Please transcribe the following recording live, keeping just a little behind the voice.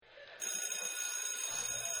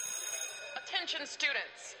Attention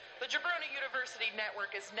students, the Jabroni University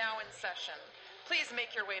Network is now in session. Please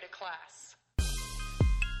make your way to class.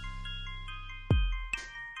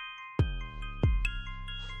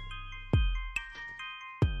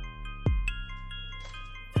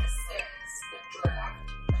 This is the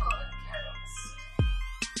Draft Podcast.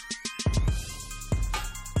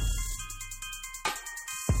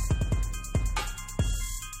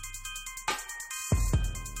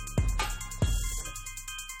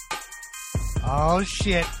 Oh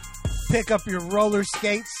shit. Pick up your roller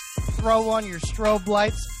skates, throw on your strobe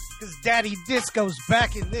lights, because Daddy Disco's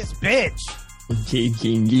back in this bitch.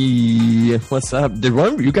 What's up? Did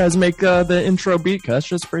one of you guys make the intro beat? 'Cause that's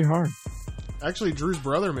just pretty hard. Actually, Drew's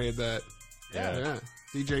brother made that. Yeah.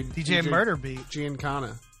 DJ Murder Beat.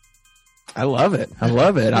 Giancana. I love it. I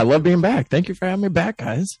love being back. Thank you for having me back,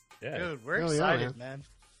 guys. Yeah. Dude, we're Hell yeah, excited, man.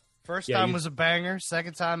 First Yeah, time was a banger.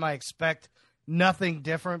 Second time, I expect nothing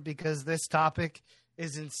different because this topic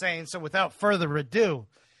is insane. So without further ado,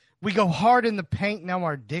 we go hard in the paint, now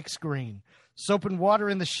our dick's green. Soap and water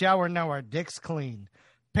in the shower, now our dick's clean.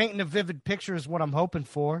 Painting a vivid picture is what I'm hoping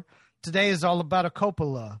for. Today is all about a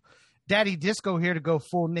Coppola. Daddy Disco here to go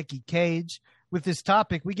full Nicky Cage. With this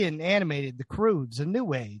topic, we getting animated, the crudes, a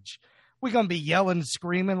new age. We gonna be yelling and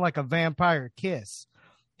screaming like a vampire kiss.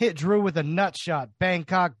 Hit Drew with a nut shot,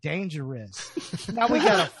 Bangkok dangerous. Now we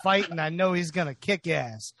got to fight, and I know he's going to kick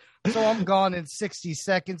ass. So I'm gone in 60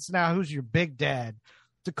 seconds. Now who's your big dad?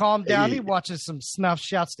 To calm down, he watches some snuff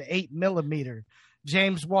shots to 8mm.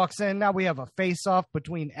 James walks in. Now we have a face-off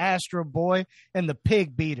between Astro Boy and the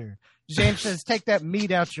pig beater. James says, take that meat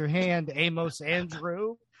out your hand, Amos and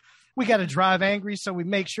Drew. We got to drive angry, so we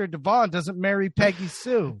make sure Devon doesn't marry Peggy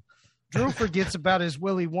Sue. Drew forgets about his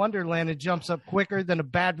Willy Wonderland and jumps up quicker than a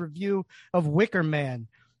bad review of Wicker Man.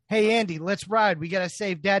 Hey, Andy, let's ride. We got to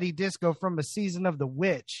save Daddy Disco from a season of The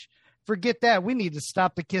Witch. Forget that. We need to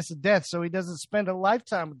stop the kiss of death so he doesn't spend a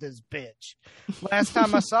lifetime with this bitch. Last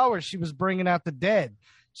time I saw her, she was bringing out the dead.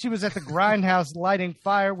 She was at the grindhouse lighting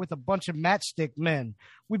fire with a bunch of matchstick men.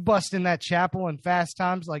 We bust in that chapel in fast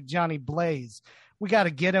times like Johnny Blaze. We got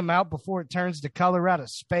to get him out before it turns to color out of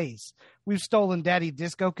space. We've stolen Daddy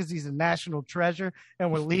Disco because he's a national treasure,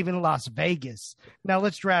 and we're leaving Las Vegas. Now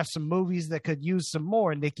let's draft some movies that could use some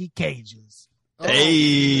more Nicky Cages.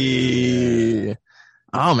 Hey.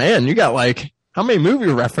 Oh, man. You got how many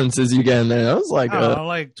movie references you get in there? I was like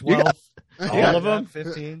 12. All of them?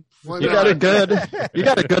 15. You got a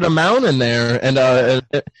good amount in there. And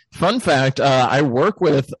fun fact, I work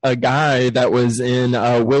with a guy that was in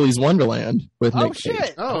Willy's Wonderland with Nick Cage.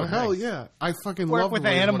 Shit. Oh, hell yeah. I fucking Work love with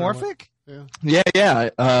Willy's Anamorphic? Wonderland. Yeah.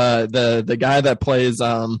 The guy that plays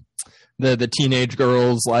the teenage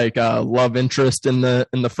girls love interest in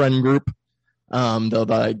the friend group.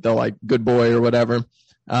 They're like good boy or whatever.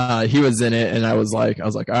 He was in it, and I was like,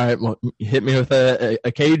 all right, well, hit me with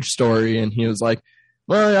a Cage story. And he was like,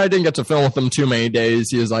 well, I didn't get to film with him too many days.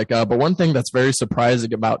 He was like, but one thing that's very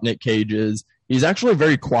surprising about Nick Cage is he's actually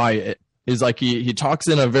very quiet. He's like, he talks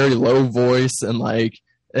in a very low voice and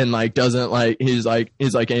doesn't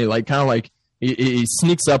he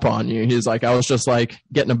sneaks up on you. He's like, I was just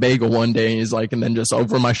getting a bagel one day, and he's like, and then just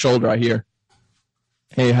over my shoulder, I hear,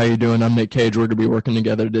 hey, how you doing? I'm Nick Cage. We're going to be working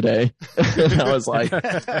together today. And I was like,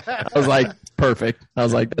 perfect. I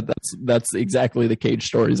was like, that's exactly the Cage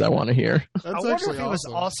stories I want to hear. I wonder if he was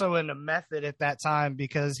also in a method at that time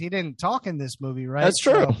because he didn't talk in this movie, right? That's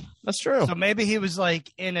true. That's true. So maybe he was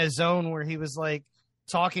in a zone where he was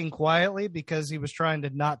talking quietly because he was trying to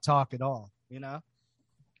not talk at all, you know?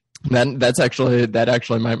 That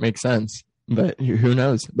actually might make sense, but who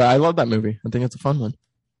knows? But I love that movie. I think it's a fun one.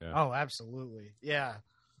 Yeah. Oh, absolutely. Yeah.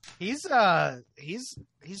 He's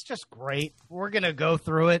just great. We're going to go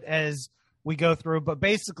through it as we go through, but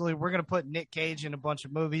basically we're going to put Nick Cage in a bunch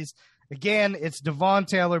of movies. Again, it's Devon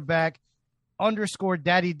Taylor back _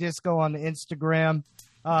 Daddy Disco on Instagram.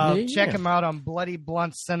 Check him out on Bloody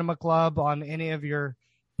Blunt Cinema Club on any of your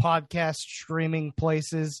podcast streaming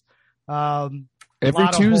places. Every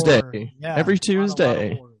Tuesday. Yeah, every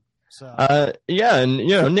Tuesday. So. And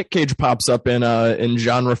Nick Cage pops up in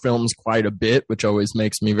genre films quite a bit, which always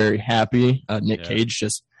makes me very happy. Nick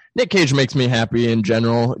Cage makes me happy in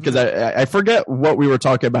general because I forget what we were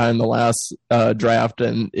talking about in the last draft,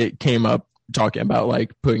 and it came up talking about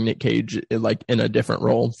putting Nick Cage in a different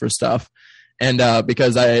role for stuff, and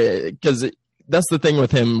because that's the thing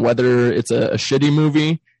with him, whether it's a shitty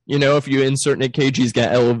movie, if you insert Nick Cage, he's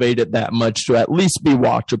gonna elevate it that much to at least be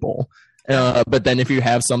watchable. But then if you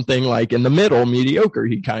have something in the middle, mediocre,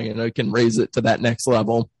 he kind of can raise it to that next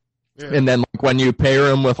level. Yeah. And then like when you pair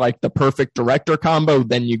him with like the perfect director combo,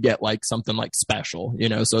 then you get like something like special, you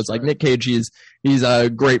know? So it's like Nick Cage, he's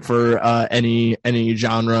great for any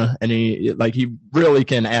genre, like he really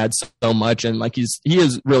can add so much. And like he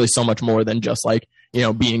is really so much more than just like, you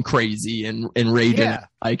know, being crazy and raging. Yeah.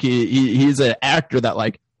 Like he's an actor that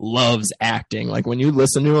like loves acting. Like when you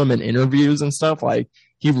listen to him in interviews and stuff, like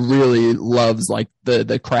he really loves like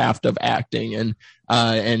the craft of acting, and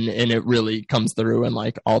it really comes through in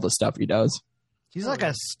like all the stuff he does. He's like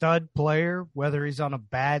a stud player, whether he's on a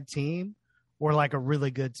bad team or like a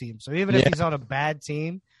really good team. So even if he's on a bad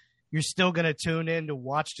team, you're still going to tune in to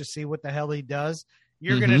watch to see what the hell he does.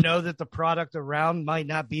 You're going to know that the product around might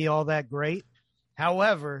not be all that great.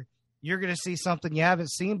 However, you're going to see something you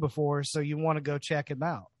haven't seen before, so you want to go check him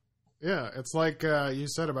out. Yeah, it's like you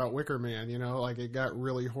said about Wicker Man, you know, like it got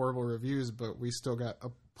really horrible reviews, but we still got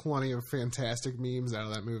plenty of fantastic memes out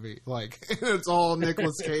of that movie. Like, it's all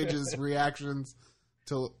Nicolas Cage's reactions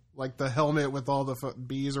to, like, the helmet with all the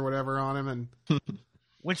bees or whatever on him. And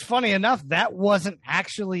which, funny enough, that wasn't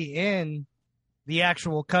actually in the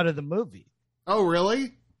actual cut of the movie. Oh,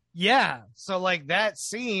 really? Yeah. So, like, that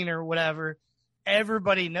scene or whatever,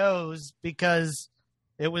 everybody knows because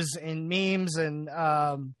it was in memes and,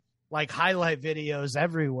 like highlight videos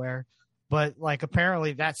everywhere, but like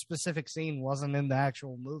apparently that specific scene wasn't in the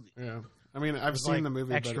actual movie. Yeah, I mean, I've seen like the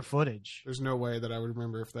movie, extra footage. There's no way that I would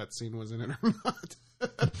remember if that scene was in it or not.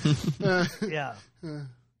 Yeah,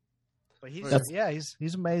 but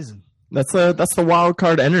he's amazing. That's the wild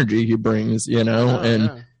card energy he brings, you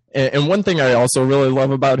know. And one thing I also really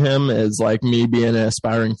love about him is like me being an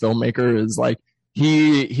aspiring filmmaker is like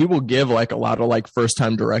he will give like a lot of like first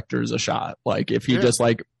time directors a shot. Like if he just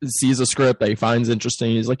like sees a script that he finds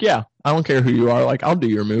interesting, he's like, yeah, I don't care who you are, like I'll do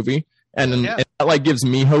your movie. And that like gives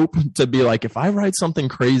me hope to be like, if I write something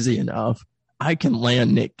crazy enough, I can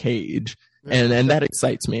land Nick Cage. And that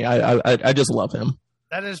excites me. I just love him.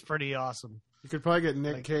 That is pretty awesome. You could probably get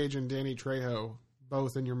Nick Cage and Danny Trejo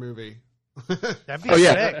both in your movie. That'd be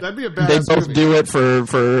sick. That'd be a badass They both movie. do it for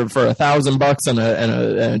 $1,000 and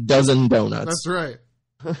a dozen donuts. That's right.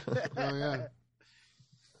 Oh yeah.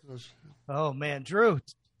 Oh man, Drew,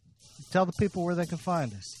 tell the people where they can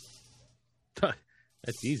find us.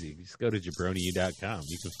 That's easy. Just go to jabroniu.com.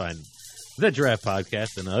 You can find the Draft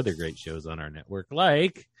Podcast and other great shows on our network,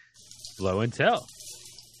 like Flow and Tell.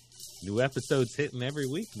 New episodes hitting every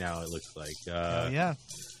week now, it looks like. Yeah.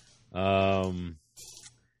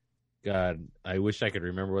 God, I wish I could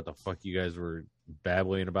remember what the fuck you guys were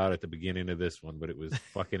babbling about at the beginning of this one, but it was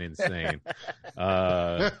fucking insane.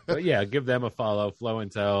 But yeah, give them a follow. Flow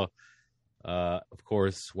and Tell. Of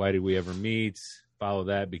course, Why Did We Ever Meet? Follow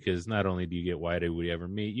that, because not only do you get Why Did We Ever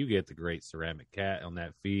Meet, you get the great ceramic cat on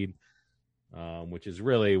that feed, which is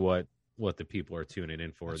really what the people are tuning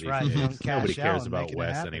in for. That's these right. days. Nobody cares about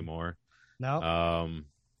Wes anymore. No.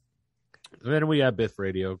 Then we got Biff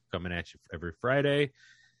Radio coming at you every Friday.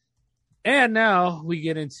 And now we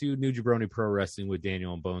get into New Jabroni Pro Wrestling with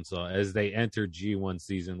Daniel and Bonesaw as they enter G1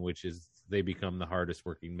 season, which is they become the hardest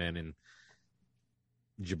working men in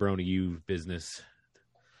Jabroni U business,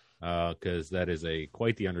 because that is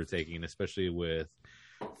quite the undertaking, especially with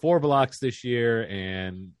 4 blocks this year,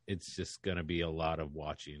 and it's just going to be a lot of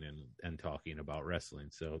watching and talking about wrestling.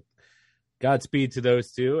 So Godspeed to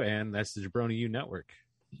those two, and that's the Jabroni U Network.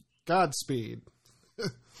 Godspeed.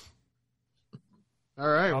 All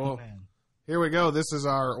right, Man. Here we go. This is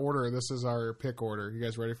our order. This is our pick order. You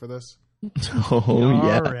guys ready for this? Oh,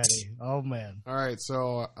 yes. Already. Oh, man. All right.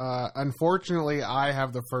 So, unfortunately, I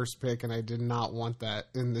have the first pick, and I did not want that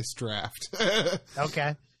in this draft.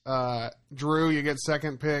 Okay. Drew, you get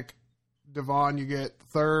second pick. Devon, you get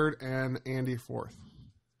third, and Andy fourth.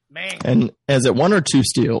 Man. And is it 1 or 2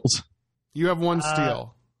 steals? You have 1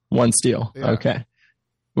 steal. 1 steal. Yeah. Okay.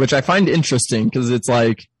 Which I find interesting because it's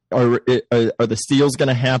like, are the steals going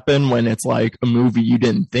to happen when it's like a movie you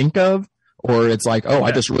didn't think of? Or it's like, oh,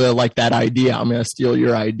 I just really like that idea. I'm going to steal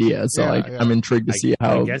your idea. So I'm intrigued to see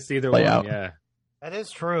how I guess either play one, out. yeah. That is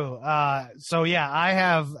true. So, yeah, I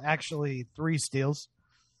have actually 3 steals.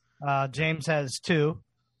 James has 2.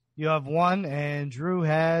 You have 1, and Drew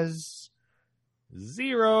has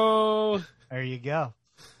 0. There you go.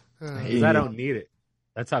 'Cause I don't need it.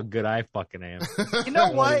 That's how good I fucking am. You know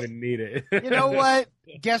I what? don't even need it. You know what?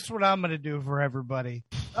 Guess what I'm going to do for everybody?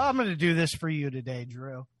 I'm going to do this for you today,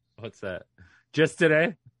 Drew. What's that? Just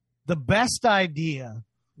today? The best idea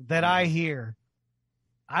that I hear,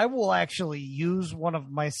 I will actually use one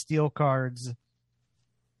of my steel cards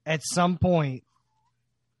at some point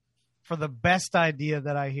for the best idea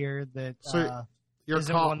that I hear that So you're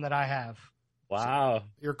isn't call- one that I have. Wow.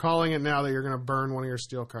 You're calling it now that you're going to burn one of your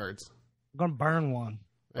steel cards. I'm gonna burn one.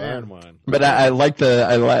 Burn one. But I like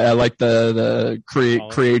the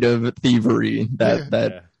creative thievery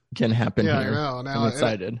that can happen Yeah, here. I know. Now I'm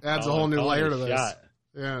excited. It adds a whole new Calling layer it to a this. shot.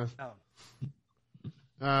 Yeah.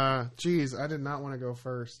 Oh. Geez, I did not want to go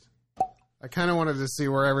first. I kind of wanted to see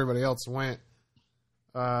where everybody else went.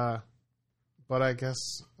 But I guess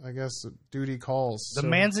duty calls. The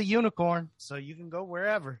man's a unicorn, so you can go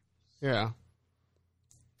wherever. Yeah.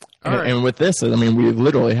 All right. And with this, I mean, we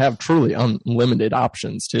literally have truly unlimited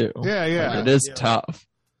options too. Yeah, yeah. Like, it is tough.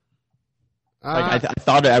 Uh, I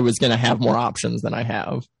thought I was going to have more options than I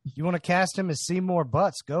have. You want to cast him as Seymour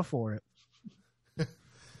Butts? Go for it.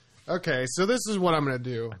 okay, so this is what I'm going to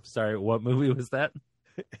do. Sorry, what movie was that?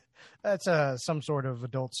 That's some sort of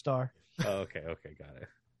adult star. Oh, okay, got it.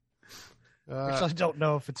 Actually, I don't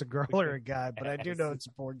know if it's a girl or a guy, but I do know it's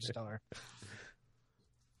a porn star.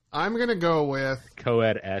 I'm going to go with...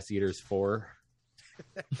 Co-ed Ass Eaters 4.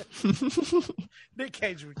 Nick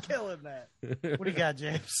Cage would kill him that. What do you got,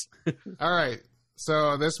 James? All right.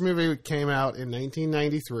 So this movie came out in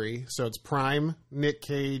 1993, so it's prime Nick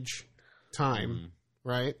Cage time,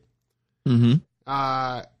 right? Mm-hmm.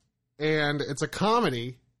 And it's a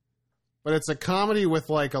comedy, but it's a comedy with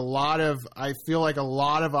like I feel like a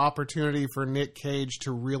lot of opportunity for Nick Cage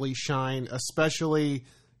to really shine, especially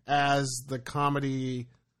as the comedy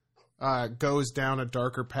goes down a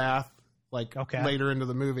darker path, like later into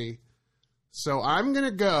the movie. So I'm going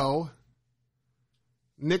to go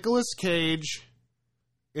Nicolas Cage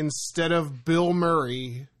instead of Bill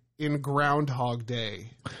Murray in Groundhog Day.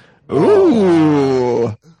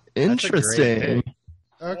 Ooh, interesting.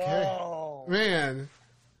 Okay. Whoa. Man.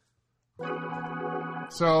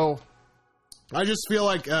 So I just feel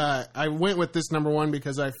like I went with this number one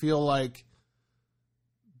because I feel like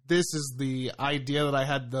this is the idea that I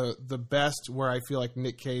had the best, where I feel like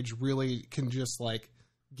Nick Cage really can just like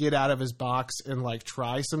get out of his box and like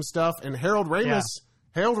try some stuff. And Harold Ramis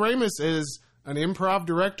is an improv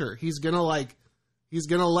director. He's gonna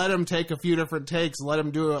let him take a few different takes, let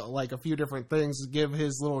him do like a few different things, give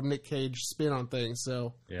his little Nick Cage spin on things.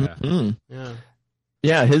 So Yeah. Mm-hmm.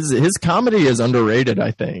 Yeah, his comedy is underrated, I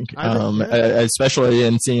think. Especially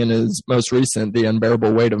in seeing his most recent, The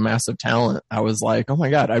Unbearable Weight of Massive Talent. I was like, oh my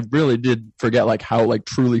God, I really did forget like how like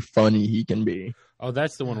truly funny he can be. Oh,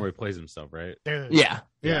 that's the one where he plays himself, right? Yeah.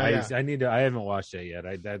 I haven't watched it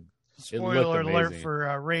yet. Spoiler alert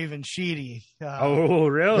for Raven Sheedy. Oh,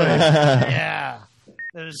 really? Yeah.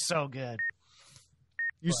 It was so good.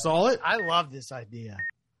 You saw it? I love this idea.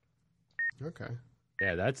 Okay.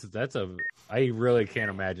 Yeah, that's I really can't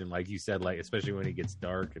imagine, like you said, like especially when he gets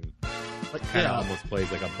dark and Like, kind of almost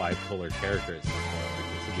plays like a bipolar character at some point.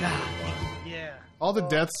 Like, this would be really fun. Yeah. all the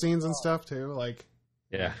death scenes and stuff too. Like,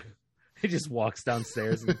 Yeah. He just walks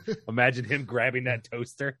downstairs and imagine him grabbing that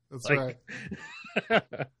toaster. that's Like- right.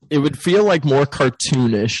 It would feel like more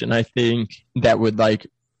cartoonish, and I think that would like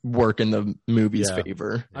work in the movie's Yeah.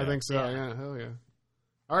 favor. I think so. Yeah. Hell yeah.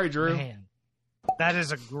 All right, Drew. Man. That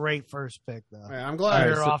is a great first pick, though. Man, I'm glad.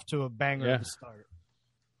 You're so- off to a banger Yeah. to start.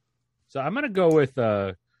 So I'm gonna go with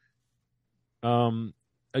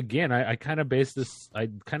again, I kind of based this, I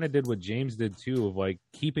kind of did what James did too, of like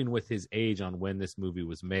keeping with his age on when this movie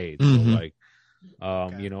was made. Mhm. So like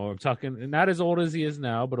you know, I'm talking not as old as he is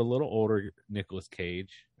now, but a little older Nicolas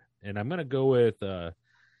Cage. And I'm gonna go with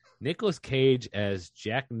Nicolas Cage as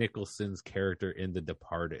Jack Nicholson's character in The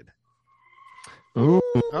Departed. Ooh,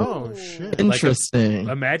 Oh shit. interesting.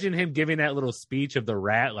 Imagine him giving that little speech of the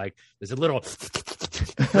rat, like there's a little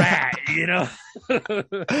rat, you know,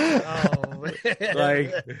 Oh,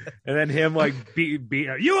 like, and then him like be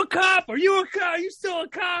are you a cop? Are you a cop? Are you still a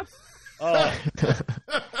cop? Oh,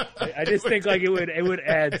 I just think like it would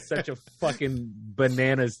add such a fucking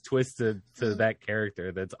bananas twist to that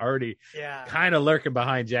character that's already yeah. kind of lurking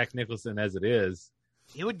behind Jack Nicholson as it is.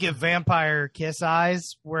 He would give vampire kiss eyes,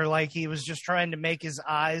 where like he was just trying to make his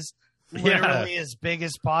eyes literally as big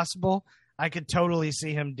as possible. I could totally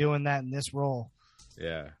see him doing that in this role.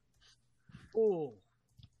 Yeah. Ooh.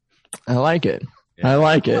 I like it. Yeah. I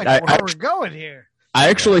like it. Like where I we're going here.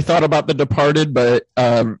 actually thought about The Departed, but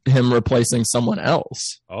him replacing someone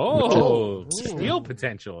else, Oh, Ooh. steal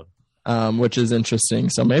potential. which is interesting.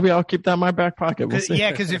 So maybe I'll keep that in my back pocket. We'll see.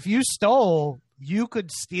 Yeah, because if you stole, you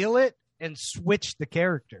could steal it and switch the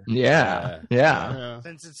character Yeah. Yeah.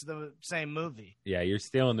 since it's the same movie. Yeah, you're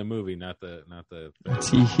stealing the movie, not the.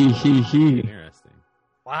 Tee-hee-hee-hee. Interesting.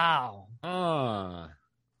 Wow. Ah,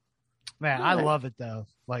 Man, I love it though.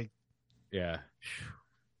 Like, yeah.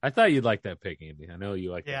 I thought you'd like that pick, Andy. I know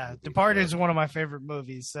you like. that yeah, movie, Departed so- is one of my favorite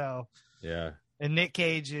movies. So, Yeah. and Nick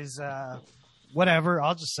Cage is whatever.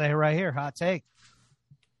 I'll just say it right here. Hot take.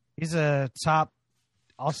 He's a top,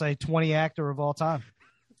 I'll say 20 actor of all time.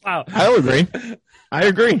 Wow. I'll agree. I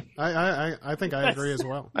agree. I think I agree as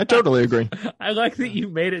well. I totally agree. I like that you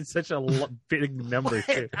made it such a big number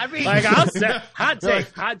too. I mean, Like I'll say hot take.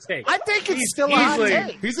 I think it's still a hot easily-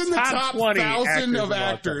 take. He's in the top 20 1,000 of all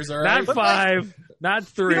actors, time. all right? Not 5, not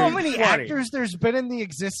 3. You know how many 20. actors there's been in the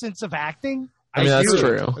existence of acting? I mean, that's do.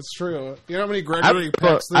 true. That's true. You know how many I Gregory would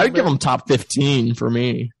picks I'd give him top 15 for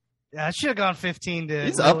me. Yeah, I should have gone 15 to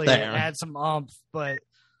He's up really there. add some umph, but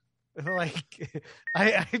like,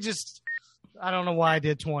 I don't know why I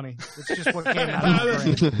did 20. It's just what came out of my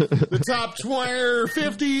brain. the top 20 or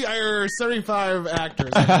 50 or 75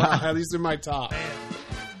 actors. At least in my top.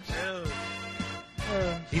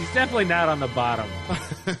 He's definitely not on the bottom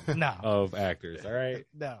No, of actors. All right.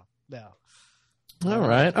 no. All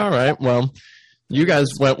right. Well, you guys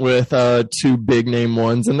went with 2 big name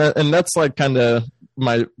ones, and that's like kind of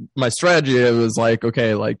my strategy. It was like,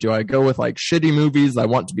 okay, like, do I go with like shitty movies I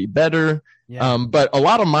want to be better? Yeah. But a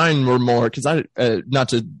lot of mine were more because I not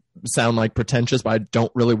to sound like pretentious, but I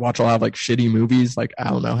don't really watch a lot of like shitty movies. Like, I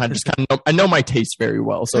don't know, I just kind of I know my taste very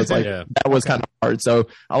well, so it's like Yeah. that was kind of hard. So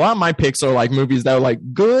a lot of my picks are like movies that are like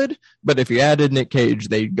good, but if you added Nick Cage,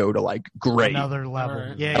 they'd go to like great. Another level. All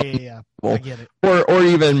right. Yeah. I get it. Or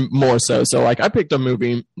even more so. So like I picked a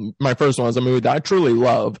movie. My first one was a movie that I truly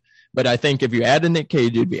love, but I think if you added Nick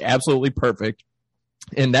Cage, it'd be absolutely perfect,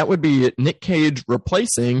 and that would be Nick Cage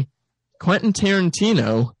replacing Quentin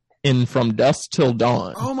Tarantino in From Dusk Till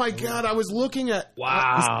Dawn. Oh my God! I was looking at.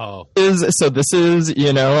 Wow. This is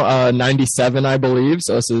 97, I believe.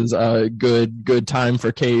 So this is a good time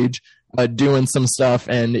for Cage doing some stuff.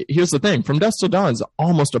 And here's the thing: From Dusk Till Dawn is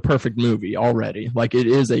almost a perfect movie already. Like, it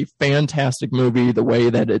is a fantastic movie. The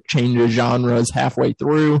way that it changes genres halfway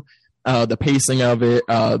through, the pacing of it,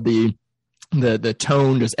 the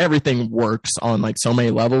tone, just everything works on like so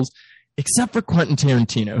many levels. Except for Quentin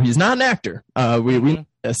Tarantino. He's not an actor. We know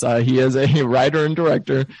this. He is a writer and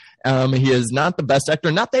director. He is not the best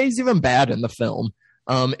actor. Not that he's even bad in the film.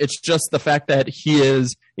 It's just the fact that he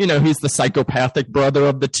is, he's the psychopathic brother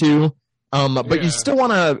of the two. But you still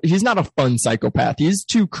want to, he's not a fun psychopath. He's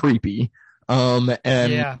too creepy. And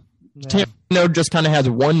Tarantino just kind of has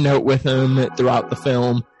one note with him throughout the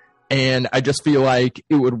film. And I just feel like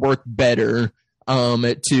it would work better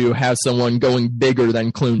to have someone going bigger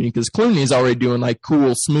than Clooney, because Clooney's already doing like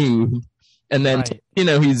cool, smooth, and then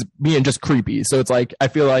Right. he's being just creepy. So it's like, I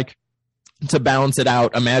feel like to balance it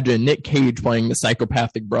out, imagine Nick Cage playing the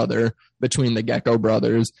psychopathic brother between the Gecko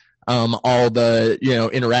brothers, all the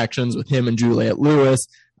interactions with him and Juliette Lewis,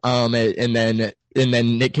 and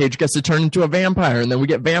then Nick Cage gets to turn into a vampire, and then we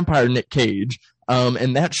get vampire Nick Cage,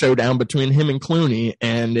 and that showdown between him and Clooney,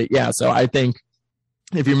 and so I think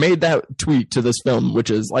if you made that tweak to this film, which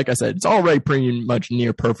is, like I said, it's already pretty much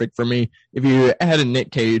near perfect for me. If you added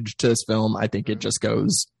Nick Cage to this film, I think it just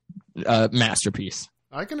goes masterpiece.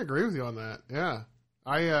 I can agree with you on that. Yeah,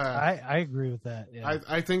 I agree with that. Yeah.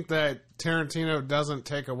 I think that Tarantino doesn't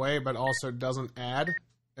take away, but also doesn't add,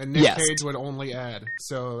 and Nick Yes. Cage would only add.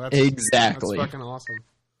 So that's Exactly. That's fucking awesome.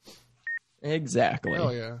 Exactly.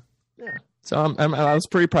 Hell yeah! So I was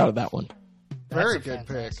pretty proud of that one. Very That's a good pick.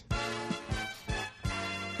 fantastic-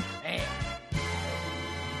 Man.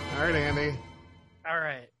 All right, Andy, All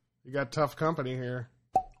right. you got tough company here.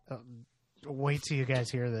 Wait till you guys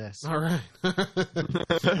hear this. All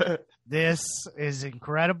right. This is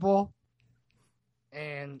incredible.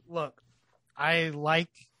 And look, I like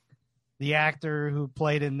the actor who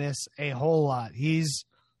played in this a whole lot. He's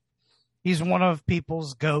one of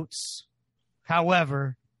people's goats.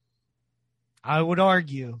 However, I would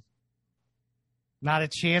argue not a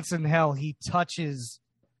chance in hell he touches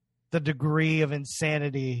the degree of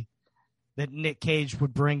insanity that Nick Cage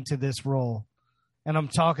would bring to this role. And I'm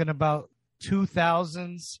talking about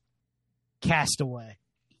 2000's Castaway.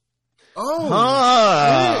 Oh,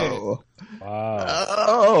 Wow.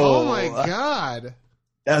 oh my God!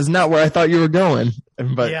 That's not where I thought you were going.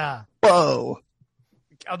 But Yeah. whoa.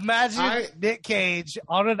 Imagine Nick Cage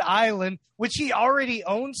on an island, which he already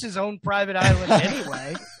owns his own private island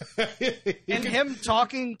anyway, and him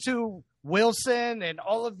talking to Wilson and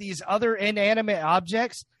all of these other inanimate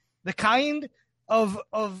objects, the kind of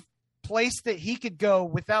place that he could go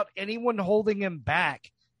without anyone holding him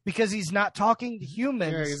back because he's not talking to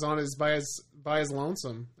humans. Yeah, he's on his by his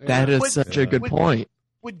lonesome. Yeah. That is Would- such a good point.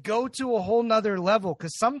 would go to a whole nother level,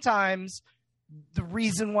 because sometimes the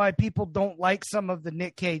reason why people don't like some of the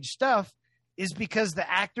Nick Cage stuff is because the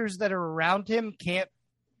actors that are around him can't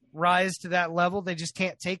rise to that level. They just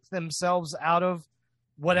can't take themselves out of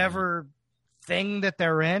whatever thing that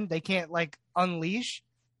they're in. They can't like unleash.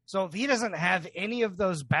 So if he doesn't have any of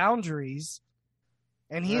those boundaries,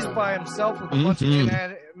 and he's by himself with a bunch of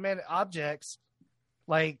inanimate objects,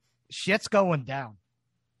 like shit's going down.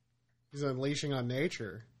 He's unleashing on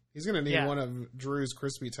nature. He's gonna need one of Drew's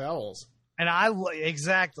crispy towels. And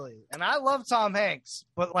exactly. And I love Tom Hanks,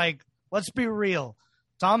 but like, let's be real.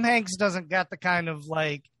 Tom Hanks doesn't got the kind of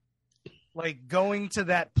like going to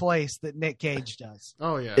that place that Nick Cage does.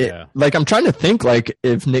 Oh yeah. Like I'm trying to think like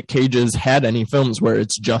if Nick Cage has had any films where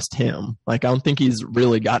it's just him. Like I don't think he's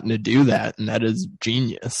really gotten to do that, and that is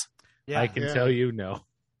genius. Yeah. I can tell you no.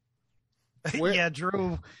 Yeah,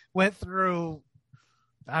 Drew went through,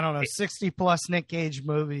 I don't know, 60 plus Nick Cage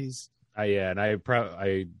movies. And I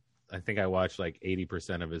think I watched like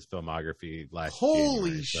 80% of his filmography last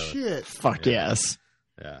Holy January, shit. Fuck yes.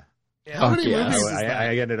 Yeah. How many movies is I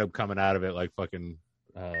that? ended up coming out of it like fucking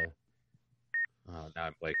now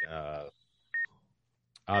I'm like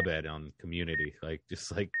Abed on Community, like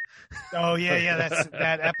just like oh yeah, that's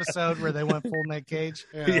that episode where they went full Nick Cage.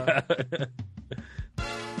 Yeah.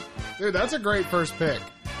 Dude, that's a great first pick.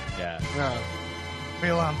 Yeah.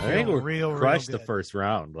 I think we crushed real the first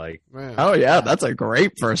round. Like, Man. Oh yeah, that's a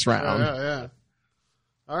great first round. Yeah.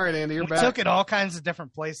 All right, Andy, you're we back. took it all kinds of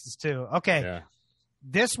different places too. Okay. yeah.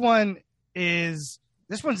 This one's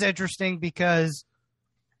interesting because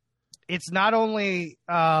it's not only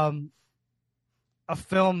a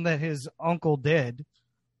film that his uncle did,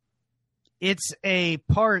 it's a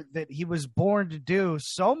part that he was born to do,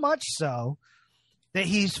 so much so that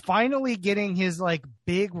he's finally getting his like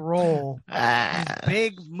big role, his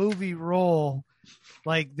big movie role,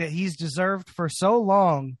 like that he's deserved for so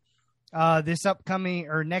long. This upcoming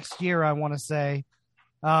or next year, I want to say,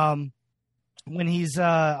 when he's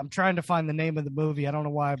I'm trying to find the name of the movie. I don't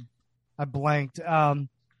know why I blanked.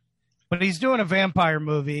 But he's doing a vampire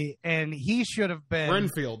movie, and he should have been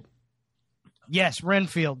Renfield. Yes,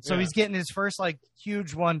 Renfield. So he's getting his first like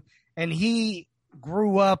huge one, and he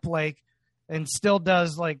grew up like and still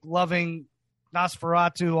does like loving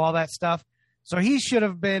Nosferatu, all that stuff. So he should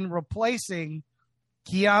have been replacing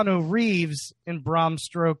Keanu Reeves in Bram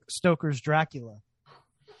Stoker's Dracula.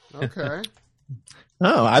 Okay.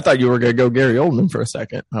 Oh, I thought you were gonna go Gary Oldman for a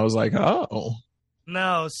second. I was like, oh.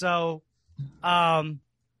 No, so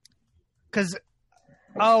because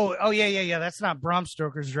oh yeah. That's not Bram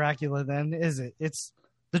Stoker's Dracula, then, is it? It's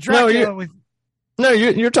the Dracula with. No,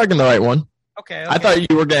 you're talking the right one. Okay. I thought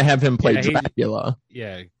you were gonna have him play Dracula.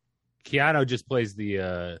 Yeah, Keanu just plays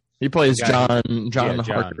the. He plays guy, John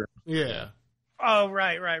Harker. Yeah. Oh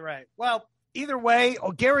right. Well, either way,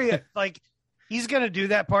 Gary like he's gonna do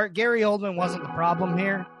that part. Gary Oldman wasn't the problem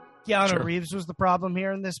here. Keanu Reeves was the problem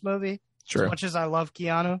here in this movie. True. As much as I love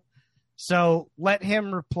Keanu, so let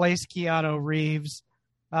him replace Keanu Reeves.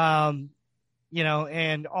 And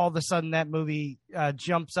all of a sudden that movie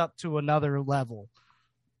jumps up to another level.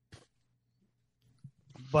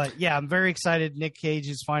 But yeah, I'm very excited. Nick Cage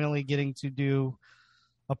is finally getting to do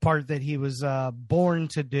a part that he was born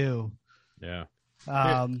to do. Yeah.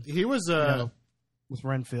 He was with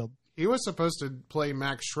Renfield. He was supposed to play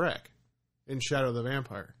Max Schreck in Shadow the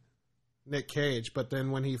Vampire, Nick Cage, but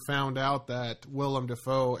then when he found out that Willem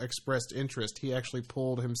Dafoe expressed interest, he actually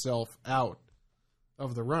pulled himself out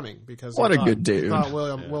of the running because what a good dude. He thought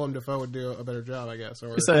Willem Dafoe would do a better job, I guess.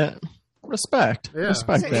 Or respect. Yeah.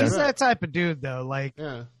 Respect. He's that type of dude, though. Like,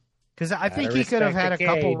 yeah, because I think he could have had a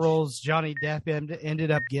couple roles Johnny Depp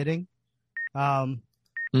ended up getting.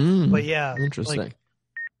 But yeah, interesting. Like,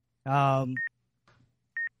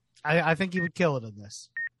 I think he would kill it in this.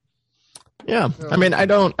 Yeah, I mean, I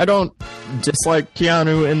don't dislike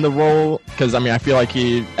Keanu in the role because I feel like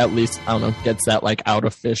he at least gets that like out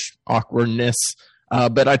of fish awkwardness.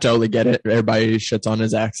 But I totally get it. Everybody shits on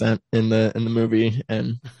his accent in the movie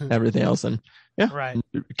and everything else, and yeah, right.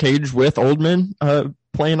 Cage with Oldman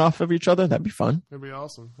playing off of each other, that'd be fun. That'd be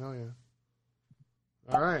awesome. Hell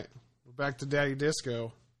yeah! All right, we're back to Daddy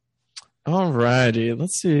Disco. All righty,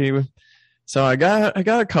 let's see. So I got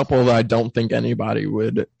a couple that I don't think anybody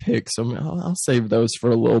would pick, so I'll save those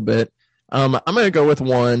for a little bit. I'm going to go with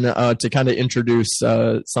one to kind of introduce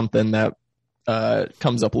something that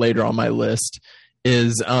comes up later on my list,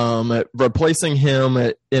 is replacing him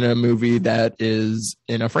in a movie that is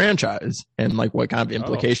in a franchise and like what kind of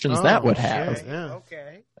implications that would have. Shit, yeah.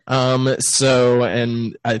 Okay. So,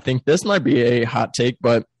 and I think this might be a hot take,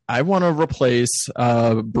 but I want to replace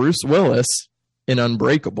Bruce Willis in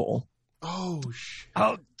Unbreakable. Oh shit! Oh,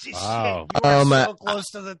 wow. Shit. You were so close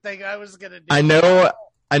to the thing I was gonna do. I know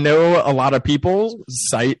a lot of people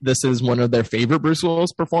cite this as one of their favorite Bruce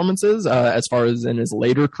Willis performances as far as in his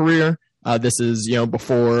later career. This is,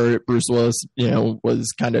 before Bruce Willis,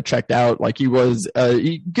 was kind of checked out. Like he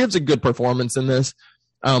gives a good performance in this.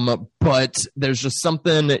 But there's just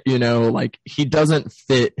something, like he doesn't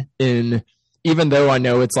fit in, even though I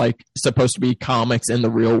know it's like supposed to be comics in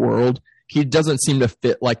the real world, he doesn't seem to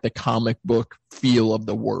fit like the comic book feel of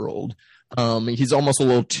the world. He's almost a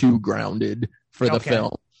little too grounded for the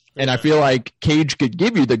film. And I feel like Cage could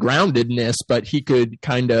give you the groundedness, but he could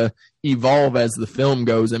kind of evolve as the film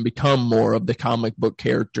goes and become more of the comic book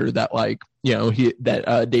character that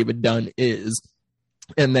David Dunn is.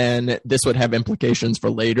 And then this would have implications for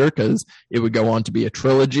later because it would go on to be a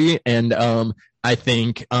trilogy. And I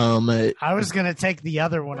think I was gonna take the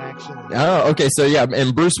other one actually. Oh, okay. So yeah,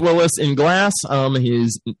 and Bruce Willis in Glass,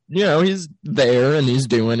 he's there and he's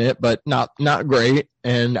doing it, but not great.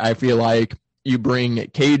 And I feel like you bring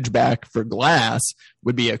Cage back for Glass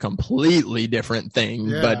would be a completely different thing.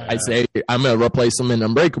 Yeah, but I say I'm gonna replace him in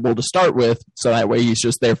Unbreakable to start with, so that way he's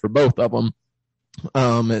just there for both of them.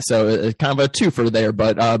 So it's kind of a twofer there,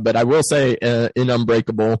 but I will say in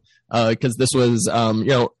Unbreakable, because this was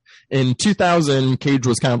in 2000, Cage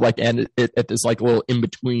was kind of like at this like little in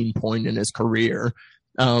between point in his career,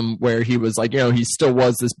 where he was like, he still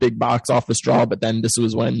was this big box office draw, but then this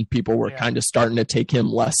was when people were kind of starting to take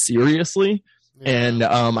him less seriously. And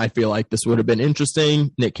I feel like this would have been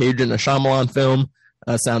interesting. Nick Cage in a Shyamalan film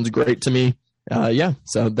sounds great to me.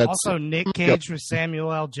 So that's also Nick Cage with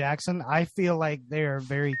Samuel L. Jackson. I feel like they are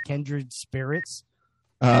very kindred spirits.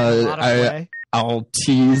 I'll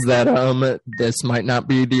tease that this might not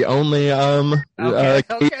be the only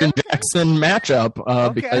Cage and Jackson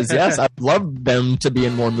matchup because yes, I'd love them to be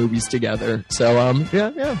in more movies together. So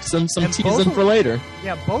some teasing for later.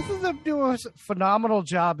 Yeah, both of them do a phenomenal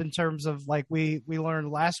job in terms of like we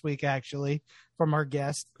learned last week actually from our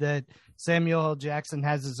guest that Samuel L. Jackson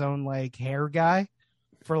has his own like hair guy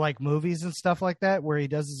for like movies and stuff like that where he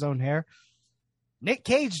does his own hair. Nick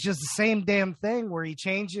Cage does the same damn thing where he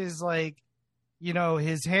changes like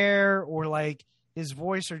his hair or like his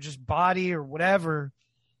voice or just body or whatever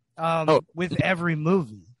with every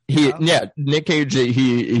movie. Nick Cage,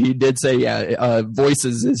 he did say,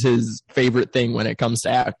 voices is his favorite thing when it comes to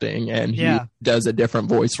acting, and he does a different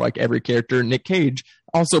voice for like every character. Nick Cage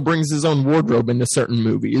also brings his own wardrobe into certain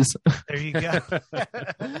movies. There you go.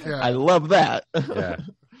 I love that. Yeah.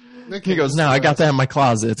 He goes, "No, I got that in my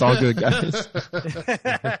closet. It's all good, guys."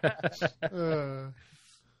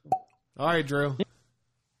 All right, Drew.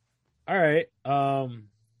 All right.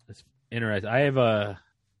 It's interesting. I have a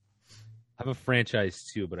franchise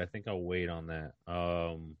too, but I think I'll wait on that.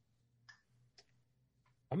 I'm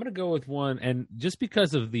gonna go with one, and just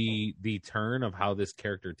because of the turn of how this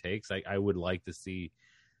character takes, I would like to see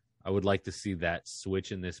that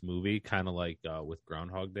switch in this movie, kind of like with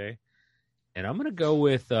Groundhog Day. And I'm gonna go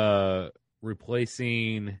with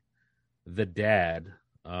replacing the dad,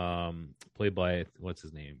 played by what's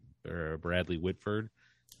his name, Bradley Whitford,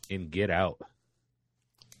 in Get Out.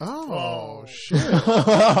 Oh shit!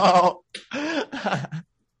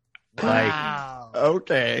 Wow.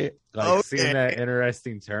 Okay. Seeing that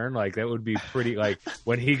interesting turn, like that would be pretty. Like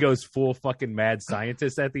when he goes full fucking mad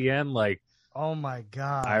scientist at the end, like. Oh my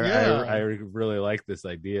god! I really like this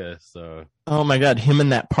idea. So. Oh my god, him in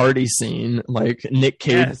that party scene, like Nick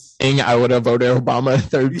Cage saying, "I would have voted Obama a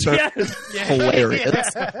third term." Yes.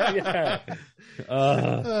 Hilarious. Yeah.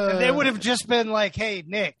 And they would have just been like, "Hey,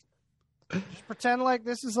 Nick, just pretend like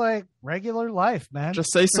this is like regular life, man.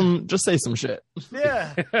 Just say some shit."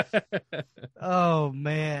 Yeah. Oh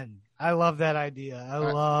man, I love that idea. I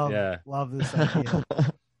love this idea.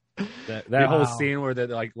 That whole scene where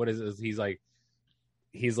what is it?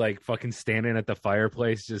 He's like fucking standing at the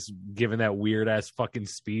fireplace, just giving that weird ass fucking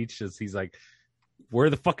speech. As he's like,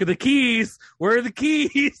 "Where the fuck are the keys? Where are the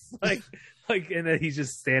keys?" like, and then he's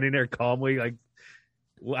just standing there calmly, like.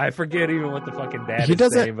 I forget even what the fucking dad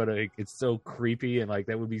is saying, but it's so creepy, and like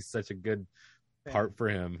that would be such a good part for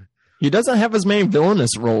him. He doesn't have as many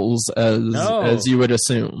villainous roles as you would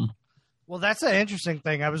assume. Well, that's an interesting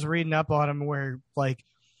thing. I was reading up on him where like.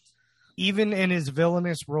 Even in his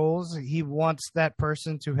villainous roles, he wants that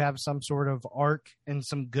person to have some sort of arc and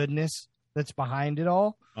some goodness that's behind it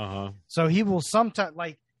all. Uh-huh. So he will sometimes,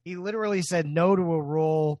 like, he literally said no to a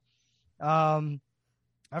role. I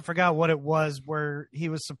forgot what it was, where he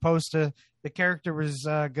was supposed to, the character was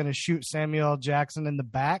going to shoot Samuel L. Jackson in the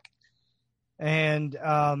back. And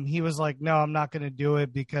he was like, no, I'm not going to do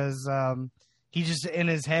it because he just, in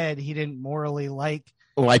his head, he didn't morally like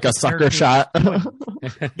a sucker shot.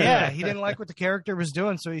 Yeah, he didn't like what the character was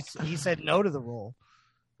doing, so he said no to the role,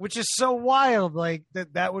 which is so wild. Like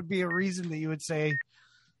that would be a reason that you would say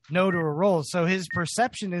no to a role. So his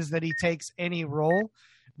perception is that he takes any role,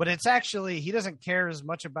 but it's actually, he doesn't care as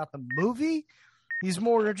much about the movie. He's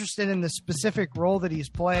more interested in the specific role that he's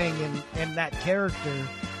playing in that character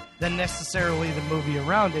than necessarily the movie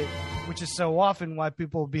around it, which is so often why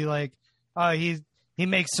people will be like, he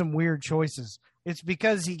makes some weird choices. It's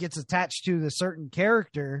because he gets attached to the certain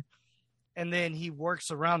character and then he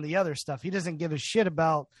works around the other stuff. He doesn't give a shit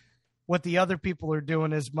about what the other people are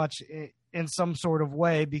doing as much in some sort of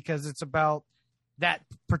way because it's about that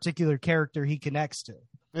particular character he connects to.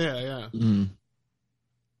 Yeah. Mm.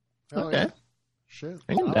 Hell Okay. yeah. Shit.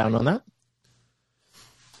 I'm down on that.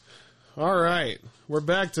 All right, we're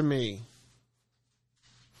back to me.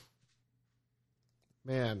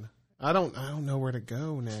 Man, I don't know where to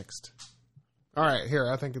go next. All right,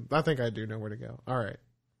 here, I think I do know where to go. All right.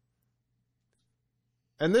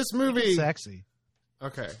 And this movie, It's sexy.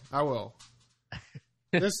 okay, I will.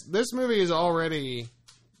 This movie is already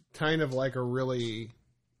kind of like a really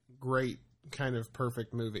great kind of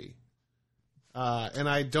perfect movie. And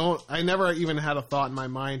I never even had a thought in my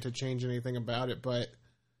mind to change anything about it, but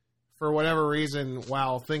for whatever reason,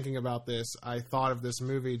 while thinking about this, I thought of this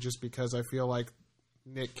movie just because I feel like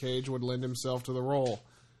Nick Cage would lend himself to the role.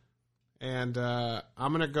 And I'm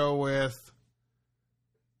going to go with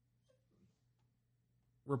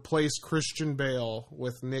replace Christian Bale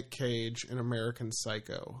with Nick Cage in American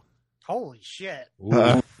Psycho. Holy shit.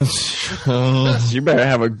 You better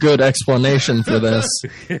have a good explanation for this.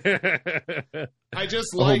 I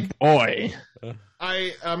just like Oh boy.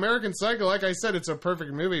 American Psycho, like I said, it's a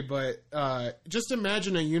perfect movie, but just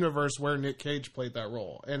imagine a universe where Nick Cage played that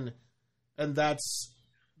role. And that's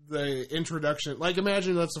the introduction. Like,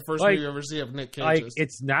 imagine that's the first movie you ever see of Nick Cage. Like,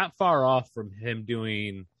 it's not far off from him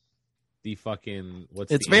doing the fucking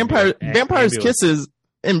Vampire's Kisses.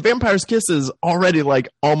 And Vampire's Kiss is already like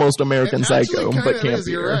almost American Psycho, but campier.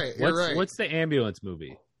 You're right. You're right. What's the ambulance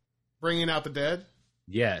movie? Bringing Out the Dead?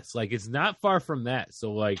 Yes, like it's not far from that.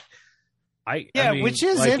 So like, I mean, which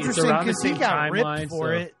is like, interesting because he got timeline, ripped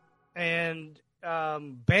for it, and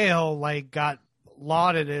Bale like got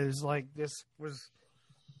lauded as like this was,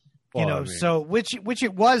 so which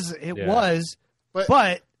it was,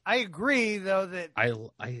 but I agree though that I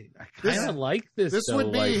kind of like this. This though.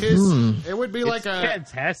 would be like, his. It would be like it's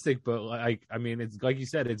fantastic, but like I mean, it's like you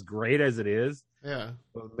said, it's great as it is. Yeah.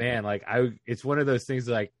 But man, like it's one of those things.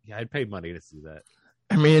 Like, yeah, I'd pay money to see that.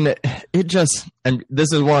 I mean, it just, and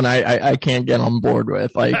this is one I can't get on board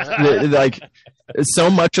with. Like, like so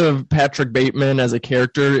much of Patrick Bateman as a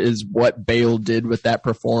character is what Bale did with that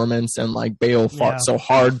performance, and like Bale fought so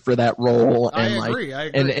hard for that role. And I agree.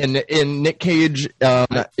 And Nick Cage, not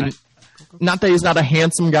that he's not a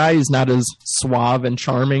handsome guy, he's not as suave and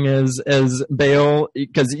charming as Bale,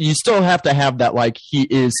 because you still have to have that, like, he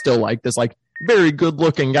is still like this, like, very good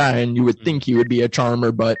looking guy, and you would think he would be a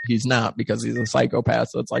charmer, but he's not because he's a psychopath.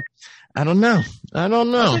 So it's like, I don't know. I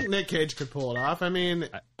think Nick Cage could pull it off. I mean,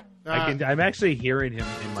 I'm actually hearing him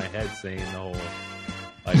in my head saying the whole,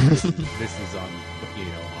 like, this is on,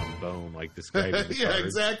 on bone, like describing the yeah, cards.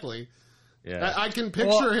 exactly. Yeah, I can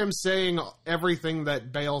picture him saying everything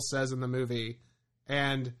that Bale says in the movie,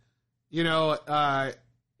 and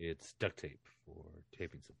it's duct tape for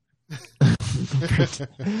taping something.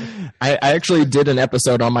 I actually did an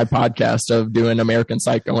episode on my podcast of doing American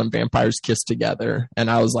Psycho and Vampire's Kiss together, and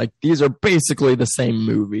I was like, these are basically the same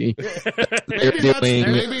movie.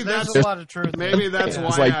 maybe that's a lot of truth. Maybe that's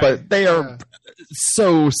why. Like, but they are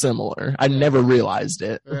so similar. I never realized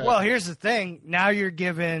it. Yeah. Well, here's the thing. Now you're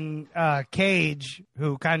giving Cage,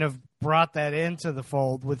 who kind of brought that into the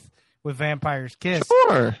fold with Vampire's Kiss.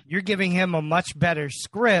 Sure. You're giving him a much better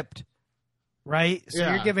script, right? So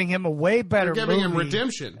you're giving him a way better You're giving him movie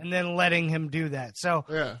redemption. and then letting him do that. So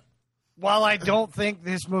yeah. while I don't think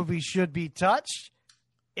this movie should be touched,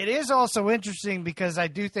 it is also interesting because I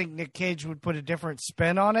do think Nick Cage would put a different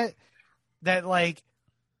spin on it. That, like,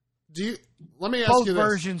 let me ask both you this.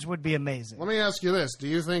 versions would be amazing. Let me ask you this: do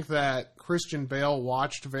you think that Christian Bale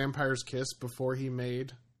watched Vampire's Kiss before he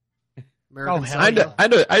made American Psycho?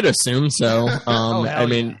 I'd assume so. I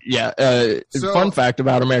mean, fun fact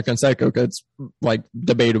about American Psycho, 'cause it's like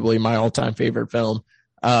debatably my all-time favorite film.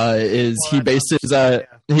 He based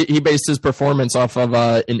his performance off of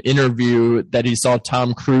an interview that he saw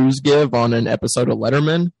Tom Cruise give on an episode of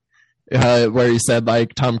Letterman, where he said,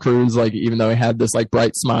 like, Tom Cruise, like, even though he had this like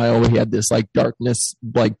bright smile, he had this like darkness,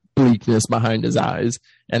 like bleakness behind his eyes,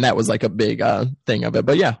 and that was like a big thing of it.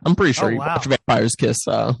 But yeah, I'm pretty sure he watched Vampire's Kiss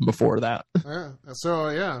before that. Yeah.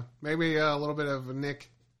 So maybe a little bit of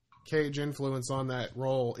Nick Cage influence on that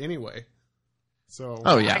role anyway. So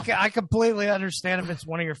I completely understand if it's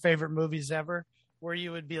one of your favorite movies ever. where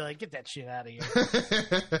you would be like, get that shit out of here.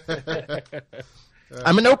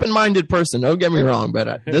 I'm an open-minded person. Don't get me wrong,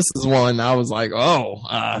 but this is one I was like, oh.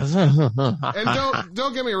 And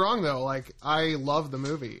don't get me wrong though. Like I love the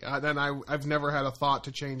movie, and I've never had a thought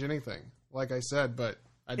to change anything. Like I said, but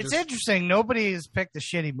it's interesting. Nobody has picked a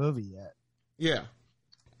shitty movie yet. Yeah,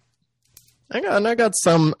 I got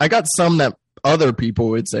some that other people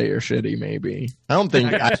would say are shitty. Maybe I don't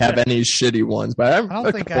think I have any shitty ones, but I have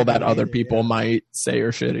a couple that other people might say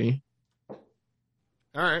are shitty. All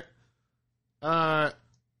right. Well,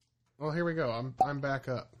 here we go. I'm back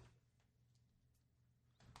up.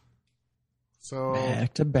 So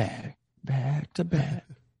back to back.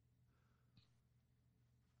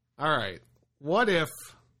 All right. What if?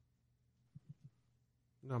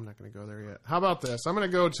 No, I'm not going to go there yet. How about this? I'm going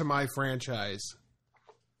to go to my franchise.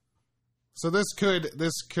 So this could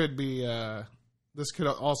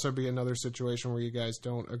also be another situation where you guys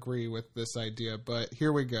don't agree with this idea, but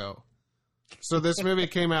here we go. So this movie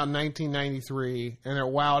came out in 1993, and it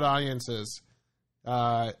wowed audiences.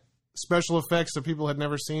 Special effects that people had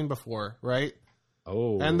never seen before, right?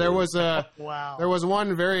 Oh, and there was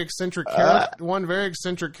one very eccentric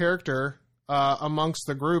character amongst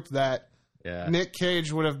the group that Nick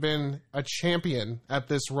Cage would have been a champion at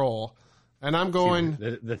this role. And I'm going.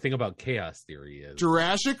 See, the thing about chaos theory is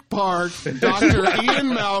Jurassic Park, Dr.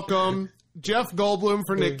 Ian Malcolm, Jeff Goldblum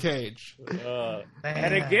for Nick Cage.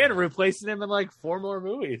 And again, replacing him in like 4 more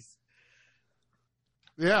movies.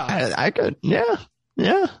 Yeah. I could, yeah.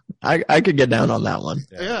 I could get down on that one.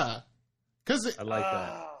 Yeah. Because I like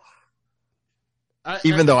that.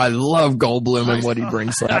 Even though I love Goldblum and what he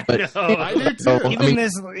brings to that. But I do too.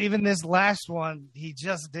 Even this last one he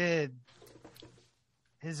just did,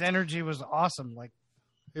 his energy was awesome. Like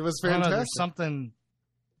it was I don't know, fantastic. there's something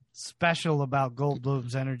special about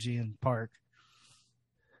Goldblum's energy in Park.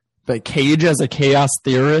 But Cage as a chaos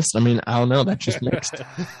theorist, I mean, I don't know. That just writes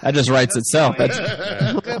itself. Good He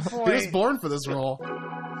point. was born for this role.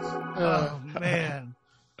 Oh man.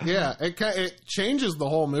 Yeah, it changes the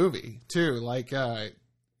whole movie too. Like,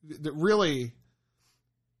 really,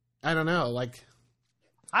 I don't know. Like,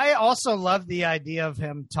 I also love the idea of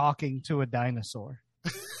him talking to a dinosaur.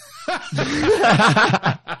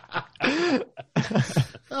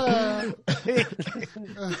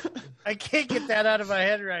 I can't get that out of my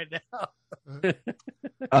head right now.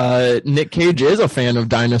 Nick Cage is a fan of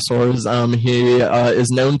dinosaurs. He is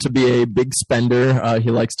known to be a big spender. He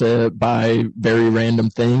likes to buy very random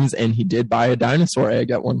things, and he did buy a dinosaur egg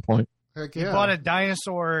at one point. heck He yeah. bought a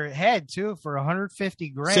dinosaur head too for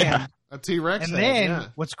 $150 grand. Yeah. A T-Rex. And head, then yeah.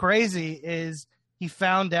 what's crazy is he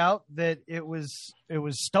found out that it was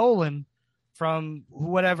stolen from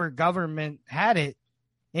whatever government had it,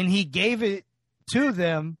 and he gave it to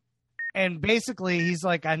them. And basically, he's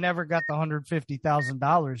like, I never got the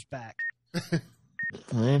 $150,000 back.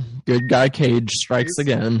 Good guy Cage strikes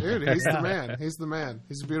again. Dude, he's the man. He's the man.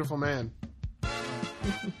 He's a beautiful man.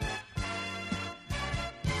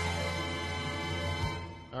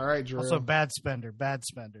 All right, Drew. Also, bad spender.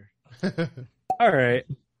 All right,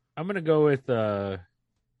 I'm gonna go with. You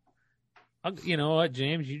know what,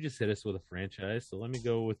 James? You just hit us with a franchise, so let me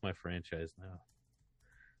go with my franchise now.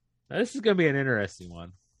 Now this is gonna be an interesting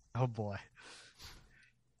one. Oh boy.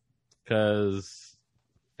 Because,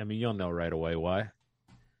 I mean, you'll know right away why.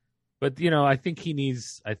 But I think he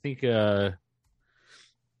needs. I think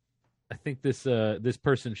this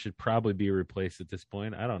person should probably be replaced at this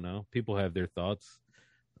point. I don't know. People have their thoughts.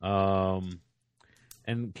 And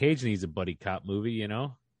Cage needs a buddy cop movie,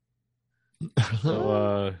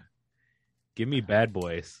 So, give me Bad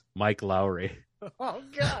Boys, Mike Lowry. Oh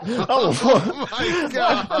god. Oh my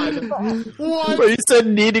god! What? But you said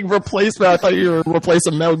needing replacement. I thought you were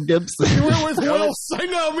replacing Mel Gibson. You were with Will. I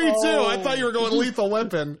know, me too. I thought you were going Lethal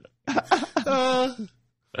Weapon.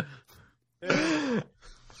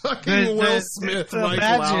 Fucking Will Smith, so Mike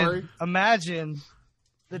Lowry. Imagine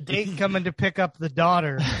the date coming to pick up the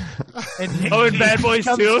daughter. And In Bad Boys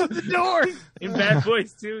comes 2? to the door. In Bad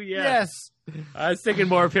Boys 2, yeah. Yes. I was thinking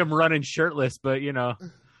more of him running shirtless, but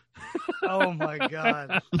Oh my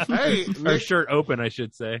god. Hey, or Nick, shirt open, I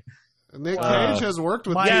should say. Nick Cage has worked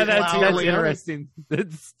with. Yeah, Yeah, Mike that's Lowry. interesting.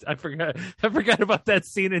 I forgot about that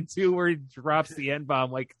scene in 2 where he drops the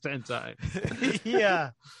N-bomb like 10 times.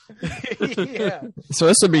 Yeah. Yeah. So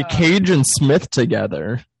this would be Cage and Smith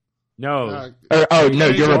together. No, No,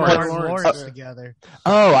 Cage you're and Martin replacing. Lawrence yeah. together.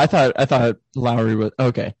 Oh, I thought Lowry was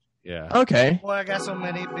okay. yeah. Okay. Boy, I got so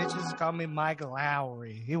many bitches call me Mike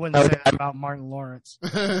Lowry. He wouldn't say that about Martin Lawrence.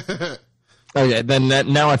 Okay, then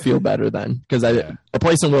now I feel better then because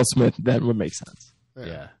replacing Will Smith then would make sense.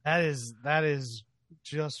 Yeah. That is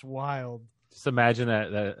just wild. Just imagine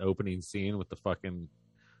that opening scene with the fucking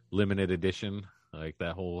limited edition, like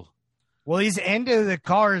that whole. Well, he's into the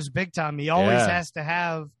cars big time. He always Yeah. has to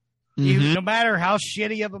have, Mhm. no matter how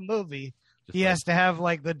shitty of a movie, Just he like, has to have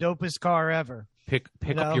like the dopest car ever. pick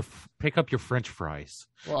know? up your French fries.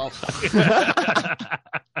 Well,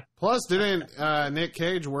 plus, didn't Nick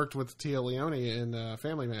Cage worked with Tia Leone in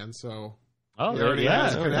Family Man, so Oh, he already yeah.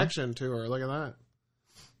 has a connection to her. Look at that.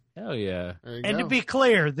 Hell yeah. There you And go. to be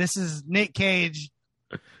clear, this is Nick Cage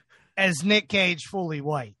as Nick Cage fully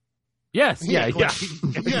white. Yes. Yeah, Yeah. yeah.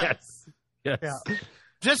 Yes. Yes. Yeah.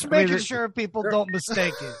 Just I mean, making there- sure people don't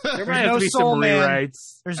mistake it. There There's might have no to be Soul some Man.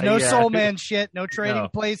 rewrites. There's no Yeah. Soul Man shit. No Trading No.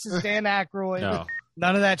 Places. Dan Aykroyd. No.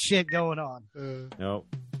 None of that shit going on. No.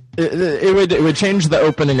 It would change the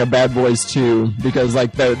opening of Bad Boys 2 because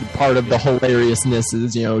like the part of the hilariousness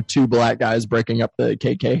is two black guys breaking up the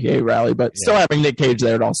KKK rally, but still having Nick Cage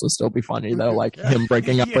there would also still be funny though, like him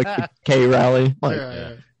breaking up Yeah. a KKK rally. Like,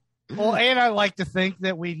 Yeah. Well, and I like to think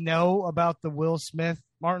that we know about the Will Smith,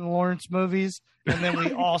 Martin Lawrence movies, and then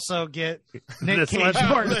we also get Nick This Cage, one.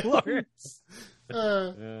 Martin Lawrence.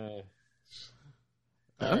 All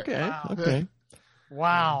okay, Wow. okay.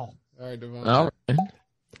 Wow. right, Devon. All right.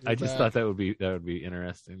 I just Back. thought that would be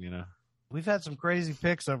interesting. We've had some crazy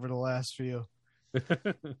picks over the last few.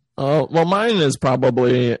 Well, mine is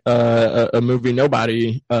probably a movie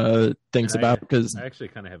nobody thinks And I- about because I actually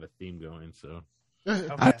kind of have a theme going, so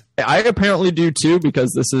Okay. I apparently do too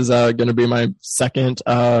because this is going to be my second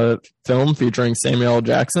film featuring Samuel L.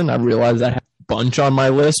 Jackson. I realized I have a bunch on my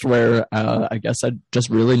list where I guess I just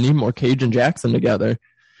really need more Cage and Jackson together.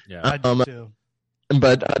 yeah. I do too.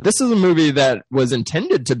 But this is a movie that was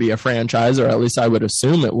intended to be a franchise, or at least I would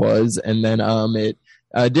assume it was, and then it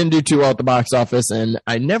didn't do too well at the box office. And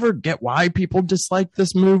I never get why people dislike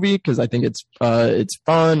this movie because I think it's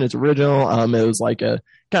fun, it's original. It was like a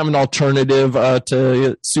kind of an alternative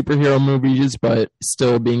to superhero movies, but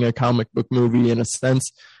still being a comic book movie in a sense.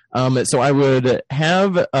 So I would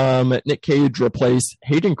have Nick Cage replace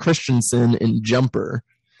Hayden Christensen in Jumper.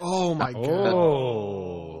 Oh my god.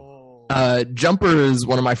 Oh. Jumper is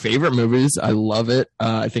one of my favorite movies. I love it.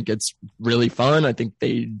 I think it's really fun. I think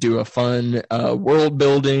they do a fun world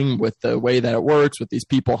building with the way that it works with these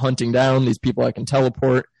people hunting down these people that can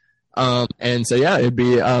teleport. And so, yeah, it'd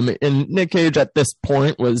be, and Nick Cage at this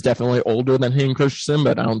point was definitely older than Hayden Christensen,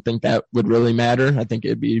 but I don't think that would really matter. I think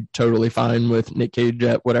it'd be totally fine with Nick Cage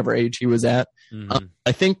at whatever age he was at. Mhm.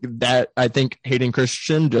 I think Hayden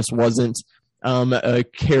Christensen just wasn't, a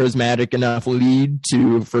charismatic enough lead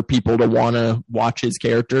for people to want to watch his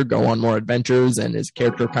character go on more adventures, and his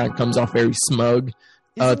character kind of comes off very smug.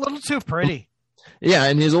 He's a little too pretty. Yeah,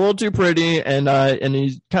 and he's a little too pretty, and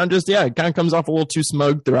he's kind of comes off a little too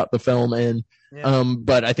smug throughout the film. And Yeah.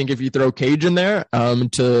 but I think if you throw Cage in there,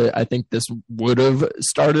 I think this would have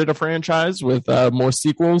started a franchise with more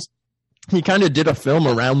sequels. He kind of did a film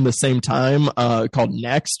around the same time called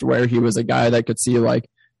Next, where he was a guy that could see like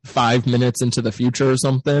 5 minutes into the future or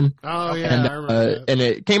something. Oh yeah, And I remember that. and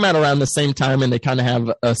it came out around the same time, and they kind of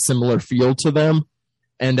have a similar feel to them.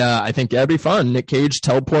 And I think that'd be fun. Nick Cage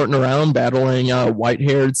teleporting around, battling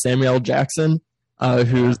white-haired Samuel L. Jackson,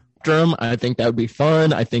 who's after him. I think that would be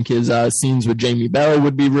fun. I think his scenes with Jamie Bell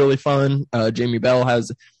would be really fun. Jamie Bell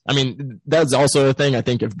that's also a thing. I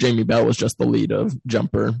think if Jamie Bell was just the lead of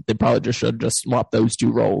Jumper, they probably just should just swap those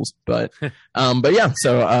two roles. But yeah,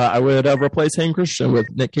 so I would replace Hayden Christensen with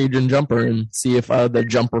Nick Cage and Jumper and see if the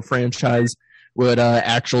Jumper franchise would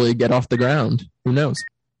actually get off the ground. Who knows?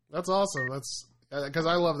 That's awesome. That's because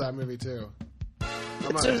I love that movie too.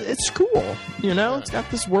 It's cool, Yeah. It's got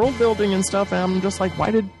this world building and stuff, and I'm just like,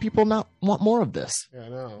 why did people not want more of this? Yeah, I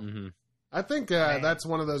know. Mm-hmm. I think that's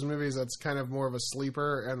one of those movies that's kind of more of a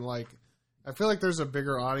sleeper, and like I feel like there's a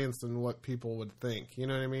bigger audience than what people would think. You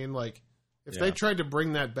know what I mean? Like if they Yeah. tried to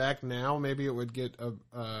bring that back now, maybe it would get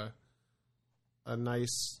a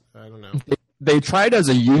nice. I don't know. They tried as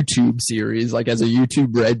a YouTube series, like as a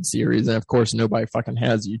YouTube Red series, and of course nobody fucking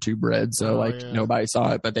has YouTube Red, so yeah. nobody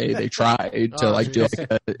saw it. But they tried to Oh, do geez.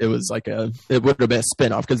 it would have been a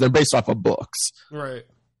spin-off because they're based off of books. Right.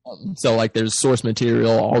 So like there's source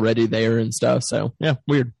material already there and stuff. So yeah,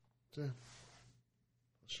 weird.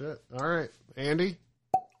 Shit. All right, Andy,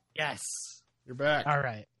 Yes. you're back. All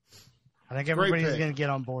right. I think Great everybody's pick. going to get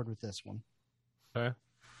on board with this one. Okay.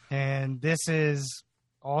 And this is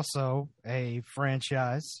also a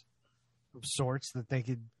franchise of sorts that they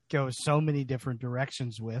could go so many different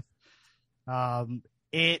directions with.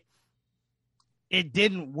 It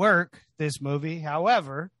didn't work, this movie.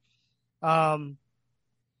 However, the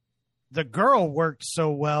girl worked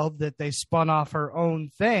so well that they spun off her own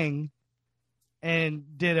thing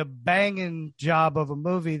and did a banging job of a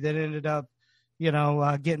movie that ended up,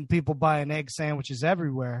 getting people buying egg sandwiches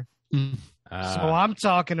everywhere. So I'm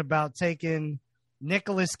talking about taking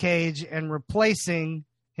Nicolas Cage and replacing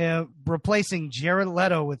Jared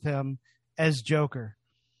Leto with him as Joker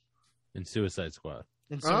in Suicide Squad.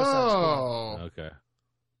 Squad. Okay.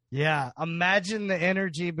 Yeah, imagine the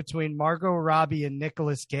energy between Margot Robbie and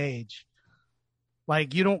Nicolas Cage.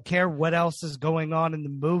 Like, you don't care what else is going on in the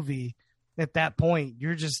movie at that point.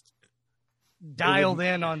 You're just dialed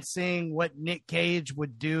in on seeing what Nick Cage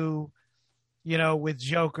would do, with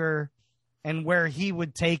Joker and where he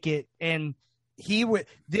would take it. And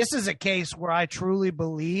this is a case where I truly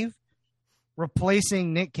believe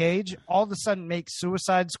replacing Nick Cage all of a sudden makes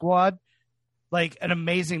Suicide Squad like an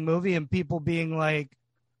amazing movie, and people being like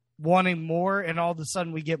wanting more, and all of a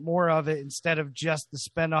sudden we get more of it instead of just the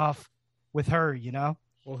spinoff with her,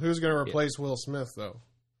 Well, who's going to replace Will Smith, though?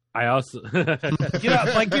 I also, you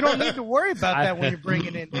don't need to worry about that when you're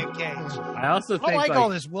bringing in Nick Cage. I also think I like all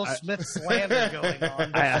this Will Smith slander going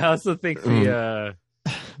on. I also think the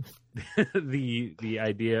the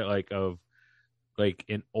idea of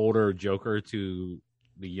an older Joker to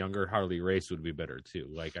the younger Harley Race would be better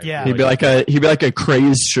too. He'd be like a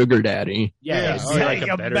crazed sugar daddy. Yeah, it'd be like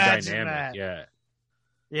a better imagine dynamic. that.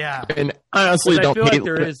 Yeah. And I honestly I don't feel hate like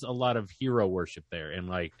there is a lot of hero worship there, and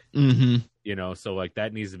so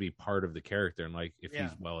that needs to be part of the character, and if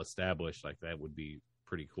he's well established, that would be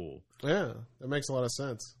pretty cool. Yeah, that makes a lot of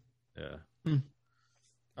sense. Yeah,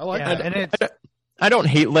 I like that. And I don't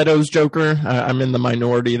hate Leto's Joker. I'm in the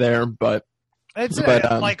minority there, but I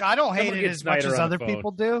don't hate it as much as other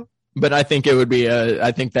people do. But I think it would be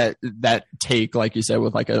I think that take, like you said,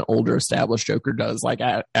 with an older established Joker does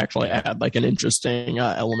actually add an interesting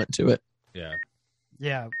element to it. Yeah.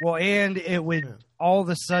 Yeah. Well, and it would all of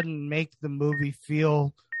a sudden make the movie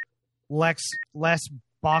feel less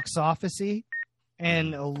box office-y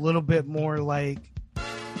and a little bit more indie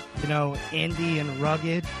and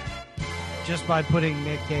rugged just by putting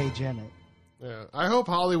Nick Cage in it. Yeah. I hope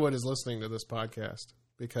Hollywood is listening to this podcast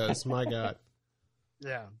because, my God.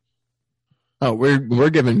 Yeah. Oh,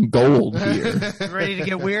 we're giving gold here. Ready to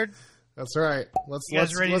get weird? That's right. You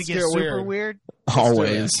guys ready to get super weird?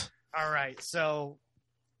 Always. All right. So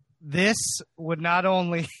this would not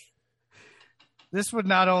only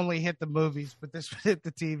hit the movies, but this would hit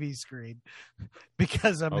the TV screen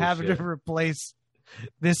because I'm having to replace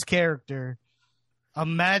this character.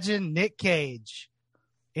 Imagine Nick Cage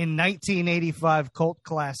in 1985 cult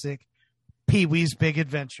classic Pee-wee's Big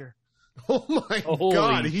Adventure. Oh my Holy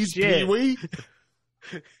God, he's shit. Pee-wee?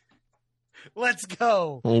 Let's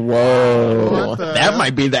go. Whoa. That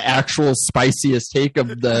might be the actual spiciest take of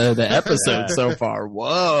the episode so far.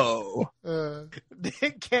 Whoa.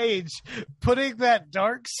 Nick Cage putting that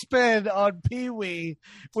dark spin on Pee-wee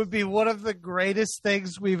would be one of the greatest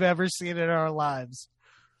things we've ever seen in our lives.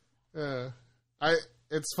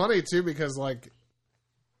 It's funny too because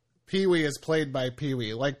Pee-wee is played by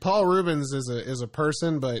Pee-wee. Paul Rubens is a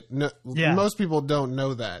person, but most people don't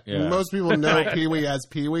know that. Yeah. Most people know Pee-wee as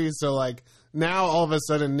Pee-wee. So now all of a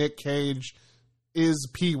sudden Nick Cage is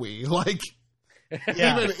Pee-wee. Even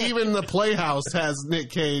the Playhouse has Nick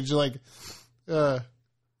Cage.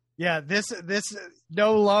 This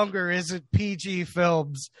no longer isn't PG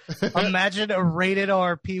films. Imagine a rated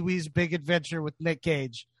R Pee-wee's Big Adventure with Nick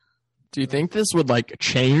Cage. Do you think this would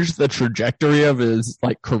change the trajectory of his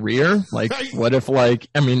career? What if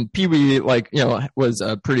Pee-wee was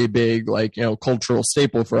a pretty big cultural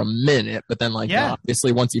staple for a minute, but then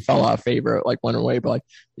obviously once he fell out of favor, it went away. But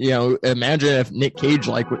imagine if Nick Cage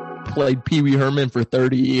played Pee-wee Herman for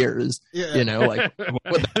 30 years. Yeah. What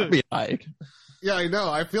would that be like? Yeah, I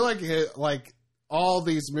know. I feel all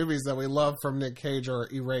these movies that we love from Nick Cage are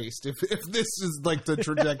erased. If this is the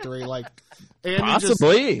trajectory, Andy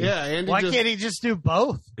possibly, Andy. Why can't he just do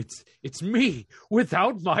both? It's me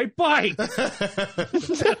without my bike. And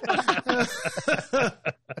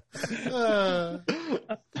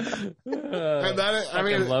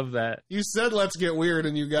I love that. You said let's get weird,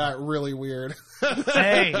 and you got really weird.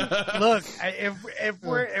 Hey, look,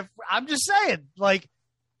 if I'm just saying,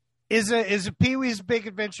 is a Pee-wee's Big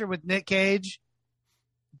Adventure with Nick Cage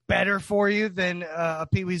better for you than a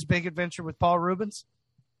Pee-wee's Big Adventure with Paul Rubens?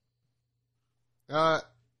 I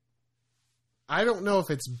don't know if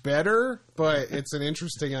it's better, but it's an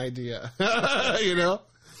interesting idea.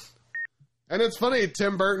 And it's funny,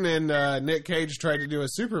 Tim Burton and Nick Cage tried to do a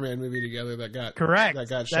Superman movie together that got correct. That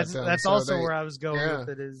got shut down. That's also where I was going with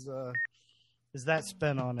it. Is that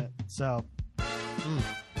spin on it? So.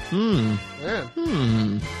 Yeah.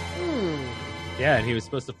 Yeah, and he was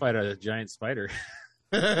supposed to fight a giant spider.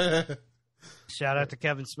 Shout out to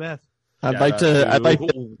Kevin Smith. I'd like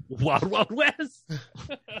to. Wild Wild West.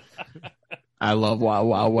 I love Wild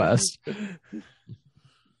Wild West.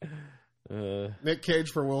 Nick Cage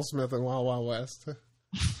for Will Smith and Wild Wild West.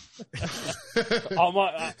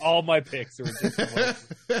 all my picks are ridiculous.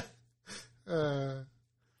 All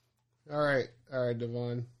right,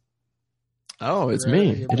 Devon. Oh, it's You're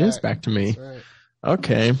me. back. It is back to me. That's right.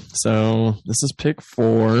 Okay, so this is pick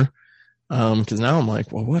 4. Because now I'm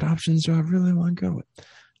like, well, what options do I really want to go with?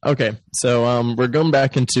 Okay, so we're going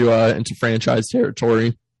back into franchise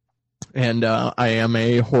territory, and I am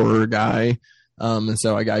a horror guy, and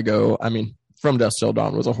so I gotta go. I mean, From Dusk Till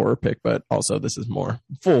Dawn was a horror pick, but also this is more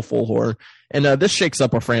full horror, and this shakes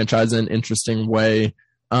up a franchise in an interesting way.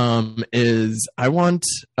 Is I want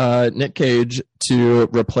Nick Cage to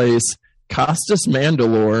replace Costas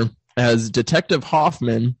Mandylor as Detective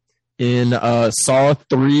Hoffman in Saw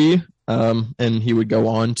 3. And he would go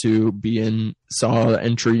on to be in Saw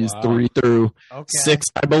entries 3 through 6,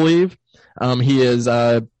 I believe. He is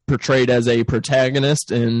portrayed as a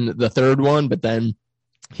protagonist in the 3rd one, but then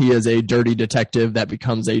he is a dirty detective that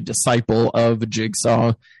becomes a disciple of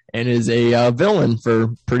Jigsaw and is a villain for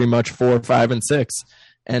pretty much 4, 5, and 6.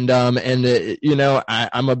 And you know,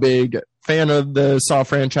 I'm a big fan of the Saw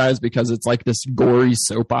franchise because it's like this gory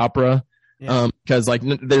soap opera. Because like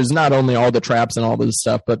there's not only all the traps and all this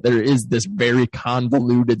stuff, but there is this very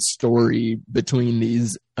convoluted story between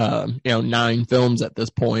these 9 films at this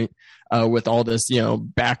point, with all this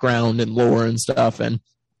background and lore and stuff. And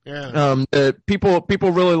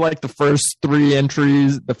people really like the first 3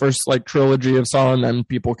 entries, the first like trilogy of Saw, and then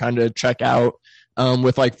people kind of check out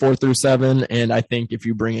with like 4 through 7. And I think if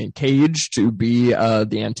you bring in Cage to be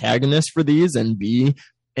the antagonist for these and be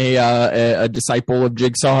a disciple of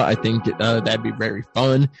Jigsaw, I think that'd be very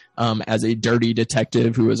fun. As a dirty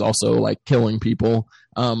detective who is also like killing people,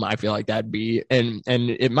 I feel like that'd be, and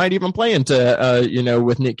it might even play into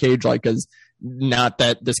with Nick Cage, like, because not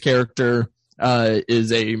that this character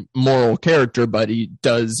is a moral character, but he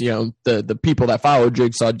does, the people that follow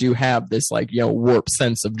Jigsaw do have this like warped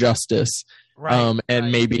sense of justice,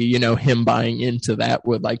 and maybe him buying into that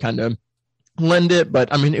would like kind of lend it.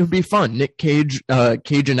 But I mean, it would be fun. Nick Cage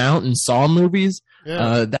caging out in Saw movies.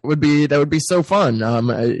 That would be so fun.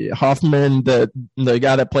 Hoffman, the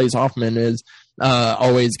guy that plays Hoffman, is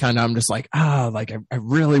always kind of, I'm just like, like I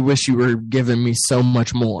really wish you were giving me so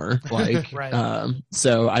much more. Like,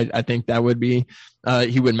 so I think that would be,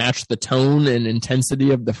 he would match the tone and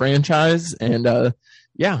intensity of the franchise. And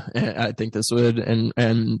I think this would,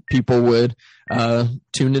 and people would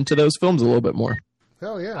tune into those films a little bit more.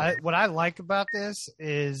 Hell yeah. What I like about this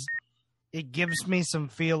is it gives me some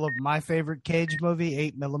feel of my favorite Cage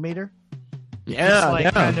movie, 8mm. Yeah, it's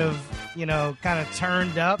like kind of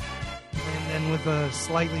turned up, and then with a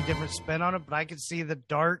slightly different spin on it. But I can see the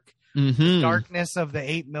darkness of the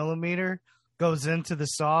 8mm goes into the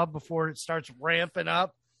Saw before it starts ramping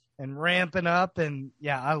up. And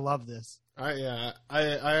yeah, I love this.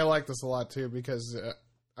 I like this a lot too, because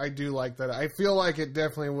I do like that. I feel like it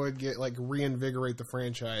definitely would get like reinvigorate the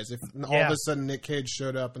franchise if all of a sudden Nick Cage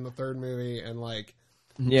showed up in the 3rd movie and like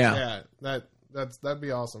that'd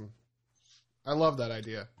be awesome. I love that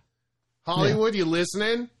idea. Hollywood, you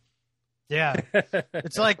listening? Yeah,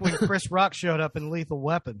 it's like when Chris Rock showed up in Lethal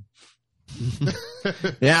Weapon.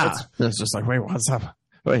 It's just like, wait, what's up?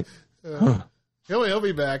 Wait, he'll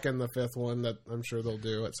be back in the 5th one that I'm sure they'll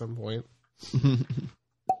do at some point.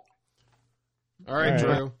 All right,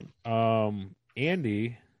 Drew.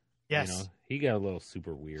 Andy. Yes. He got a little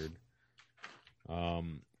super weird.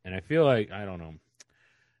 And I feel like, I don't know.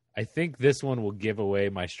 I think this one will give away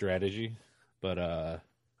my strategy, but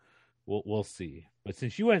we'll see. But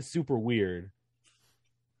since you went super weird,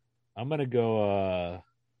 I'm gonna go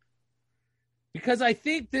because I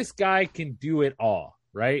think this guy can do it all,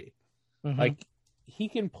 right? Mm-hmm. Like he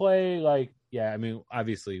can play like, I mean,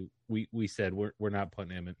 obviously we said we're not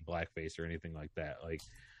putting him in blackface or anything like that. Like,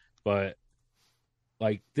 but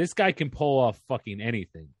like this guy can pull off fucking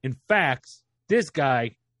anything. In fact, this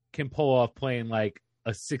guy can pull off playing like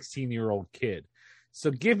a 16-year-old kid.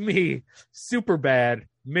 So give me Superbad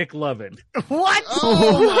McLovin. What?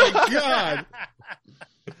 Oh my god!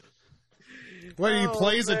 What, he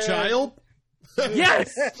plays a child?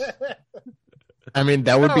 Yes. I mean,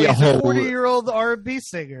 that would be a whole 40-year-old R&B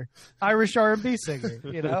singer, Irish R&B singer.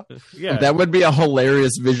 Yeah, that would be a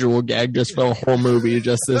hilarious visual gag just for a whole movie.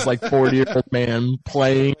 Just this like 40-year-old man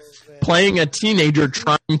playing a teenager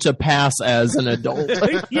trying to pass as an adult.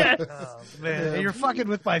 Yes. Oh, man, you're fucking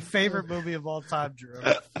with my favorite movie of all time, Drew.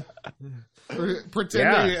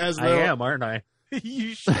 Pretending as though I am, aren't I?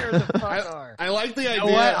 You sure the fuck are. I like the You idea.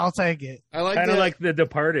 know what? I'll take it. I like Kind of the, like The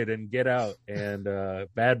Departed and Get Out and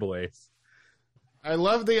Bad Boys. I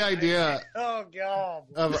love the idea Oh God.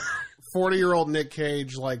 of 40-year-old Nick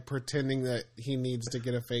Cage like pretending that he needs to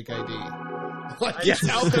get a fake ID. Like he's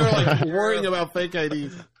out there like worrying about fake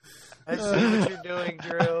IDs. I see what you're doing,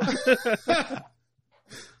 Drew.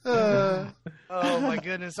 Oh my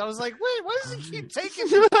goodness! I was like, wait, why does he keep taking?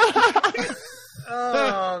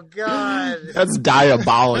 Oh God! That's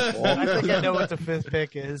diabolical. I think I know what the fifth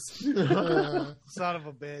pick is. Son of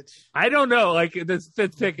a bitch! I don't know. Like, this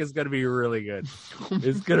fifth pick is going to be really good.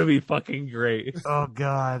 It's going to be fucking great. Oh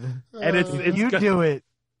God! And it's You gonna- do it.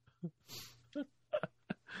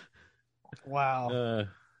 Wow! All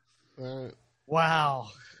right. Wow!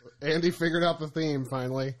 Andy figured out the theme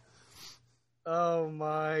finally. Oh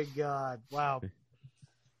my God! Wow!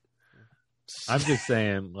 I'm just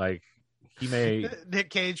saying, like, he may. Nick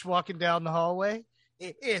Cage walking down the hallway.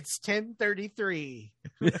 It's 10:33.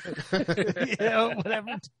 You know, whatever.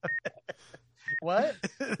 What?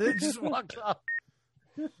 They just walked off.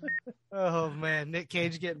 Oh man, Nick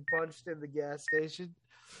Cage getting punched in the gas station.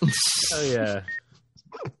 Oh yeah.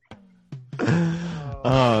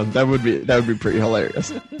 That would be pretty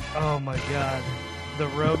hilarious. Oh my God, the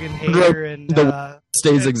Rogan hater and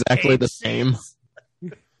Stays exactly the same.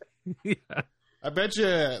 Yeah. I bet you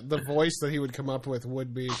the voice that he would come up with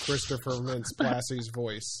would be Christopher Mintz-Plassy's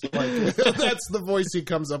voice. Like that's the voice he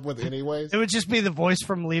comes up with anyways. It would just be the voice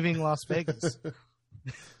from Leaving Las Vegas.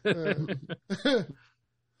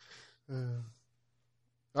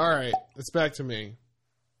 All right, it's back to me.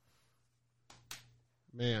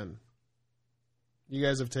 Man, you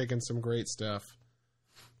guys have taken some great stuff,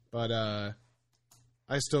 but I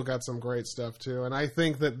still got some great stuff too. And I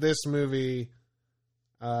think that this movie,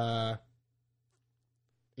 the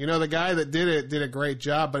guy that did it did a great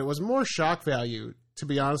job, but it was more shock value, to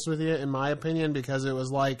be honest with you, in my opinion, because it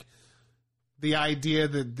was like the idea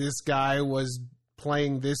that this guy was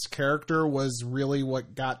playing this character was really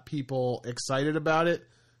what got people excited about it.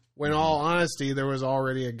 When, in all honesty, there was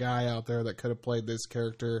already a guy out there that could have played this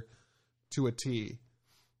character to a T.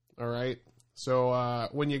 All right? So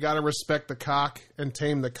when you got to respect the cock and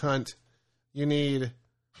tame the cunt, you need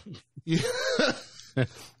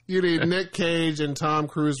Nick Cage and Tom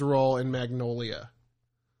Cruise role in Magnolia.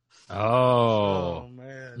 Oh,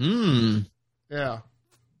 Man. Yeah.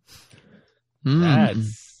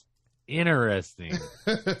 that's interesting.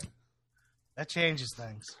 That changes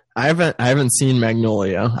things. I haven't seen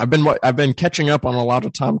Magnolia. I've been catching up on a lot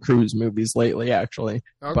of Tom Cruise movies lately, actually,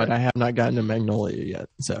 Okay. but I have not gotten to Magnolia yet,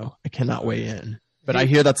 so I cannot weigh in. But I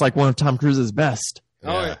hear that's like one of Tom Cruise's best.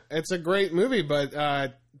 Oh, Yeah. it's a great movie, but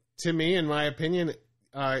to me, in my opinion,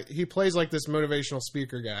 he plays like this motivational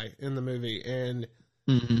speaker guy in the movie, and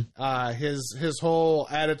his whole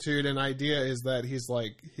attitude and idea is that he's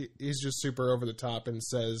like he's just super over the top and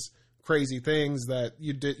says crazy things that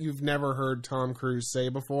you've never heard Tom Cruise say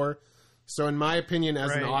before. So, in my opinion, as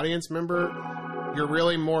an Right. audience member, you're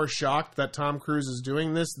really more shocked that Tom Cruise is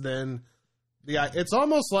doing this than it's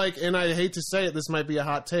almost like, and I hate to say it, this might be a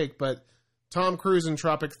hot take, but Tom Cruise in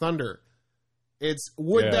Tropic Thunder.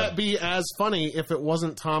 Would that be as funny if it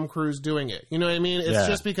wasn't Tom Cruise doing it? You know what I mean? It's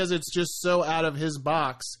just because it's just so out of his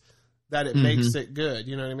box that it makes it good.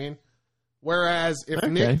 You know what I mean? Whereas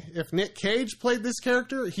if Nick Cage played this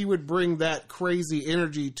character, he would bring that crazy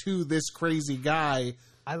energy to this crazy guy.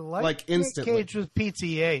 I like Like, instantly. Nick Cage with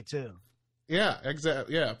PTA too. Yeah,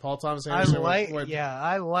 exactly. Yeah, Paul Thomas I Anderson like would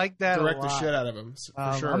that direct a the lot. shit out of him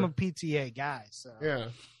for sure. I'm a PTA guy, so Yeah.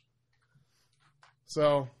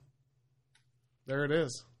 So there it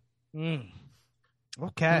is.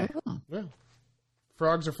 Okay. Yeah.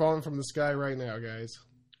 Frogs are falling from the sky right now, guys,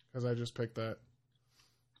 because I just picked that.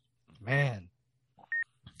 Man.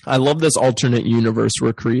 I love this alternate universe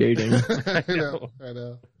we're creating. I know.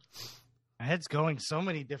 My head's going so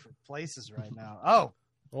many different places right now. Oh.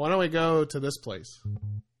 Why don't we go to this place?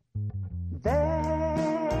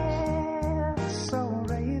 There's so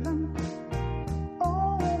raven.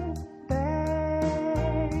 Oh,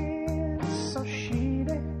 there's so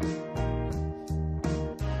sheety.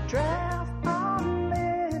 Draft on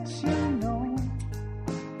lets you know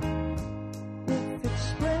if it's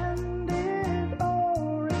stranded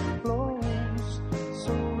or it blows.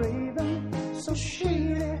 So raven, so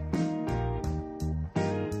sheety.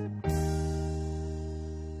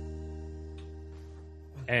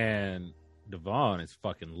 And Devon is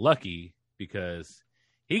fucking lucky because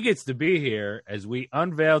he gets to be here as we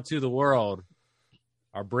unveil to the world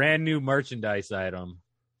our brand new merchandise item,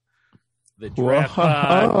 the Draft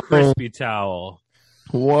Pod Whoa. Crispy Towel.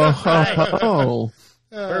 Whoa.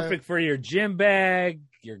 Perfect for your gym bag,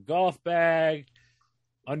 your golf bag,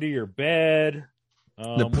 under your bed.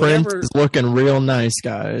 The print is looking real nice,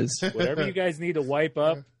 guys. Whatever you guys need to wipe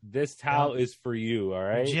up, this towel is for you, all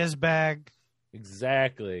right? Jizz bag.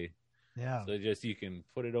 Exactly. Yeah. So just you can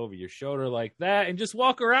put it over your shoulder like that and just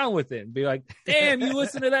walk around with it and be like, damn, you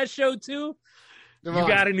listen to that show too? Devon, You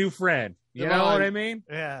got a new friend. You know what I mean?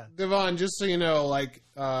 Yeah. Devon, just so you know, like,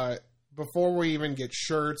 before we even get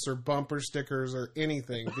shirts or bumper stickers or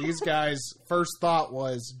anything, these guys' first thought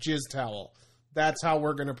was jizz towel. That's how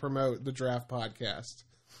we're going to promote the Draft Podcast.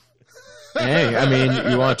 Hey, I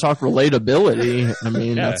mean, you want to talk relatability? I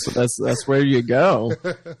mean, that's where you go.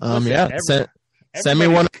 Send me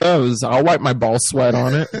one of those. I'll wipe my ball sweat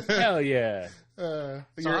on it. Hell yeah.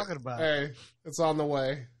 Talking about. Hey, it's on the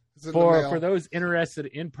way. It's in the For mail. those interested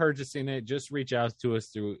in purchasing it, just reach out to us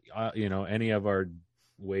through any of our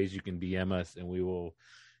ways you can DM us, and we will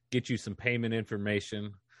get you some payment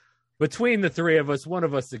information. Between the three of us, one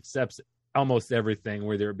of us accepts almost everything,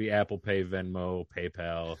 whether it be Apple Pay, Venmo,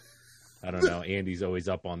 PayPal. I don't know. Andy's always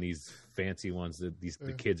up on these fancy ones that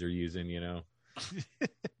the kids are using,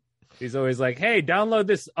 He's always like, hey, download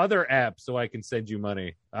this other app so I can send you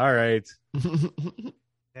money. All right.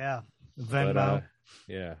 Yeah. But, Venmo.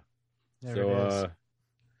 yeah. There So, it is.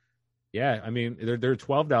 yeah, I mean, they're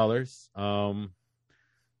 $12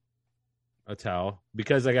 a towel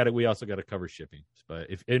because we also got to cover shipping. But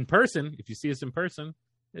if you see us in person,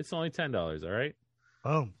 it's only $10. All right.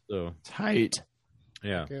 Boom. So Tight.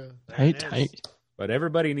 yeah. Tight. But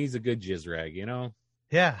everybody needs a good jizz rag,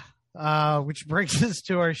 Yeah. Which brings us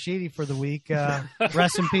to our sheety for the week.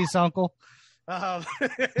 Rest in peace, Uncle. Oh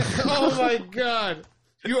my God!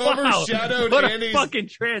 You overshadowed What a Andy's fucking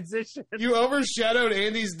transition. You overshadowed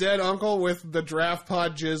Andy's dead uncle with the Draft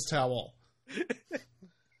Pod jizz towel.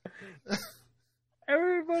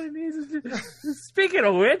 Everybody needs a jizz. Speaking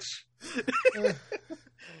of which,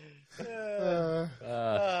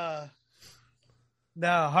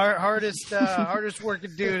 no, hardest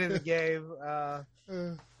working dude in the game.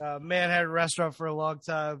 Man had a restaurant for a long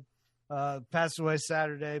time. Passed away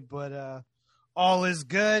Saturday, but all is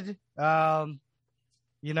good. It's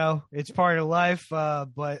part of life.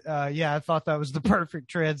 But I thought that was the perfect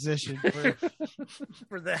transition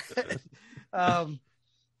for that.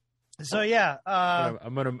 So yeah,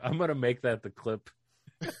 I'm gonna make that the clip.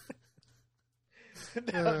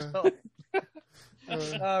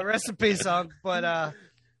 Rest in peace, Unc. But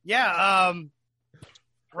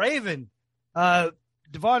Raven.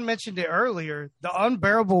 Devon mentioned it earlier. The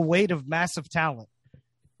unbearable weight of massive talent.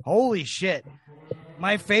 Holy shit!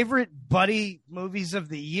 My favorite buddy movies of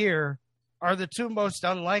the year are the two most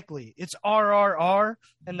unlikely. It's RRR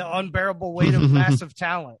and The Unbearable Weight of Massive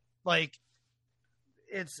Talent. Like,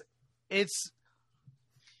 it's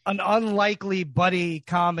an unlikely buddy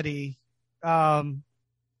comedy that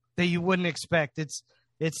you wouldn't expect. It's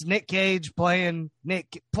Nick Cage playing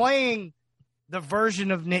the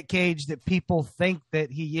version of Nick Cage that people think that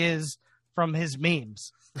he is from his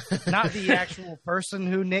memes, not the actual person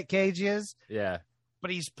who Nick Cage is. Yeah.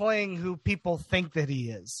 But he's playing who people think that he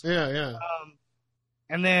is. Yeah.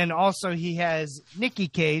 And then also he has Nicky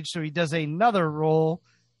Cage, so he does another role.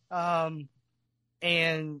 And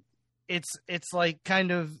it's like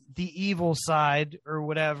kind of the evil side or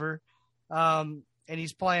whatever. And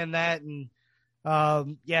he's playing that, and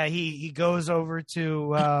he goes over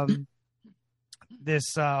to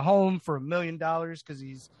this home for $1 million because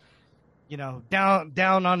he's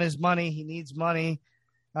down on his money. He needs money.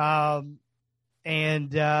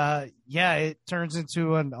 It turns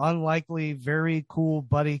into an unlikely, very cool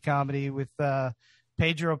buddy comedy with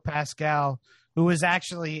Pedro Pascal, who is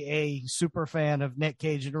actually a super fan of Nick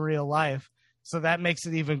Cage in real life. So that makes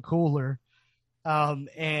it even cooler.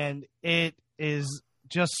 And it is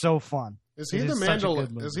just so fun. Is he the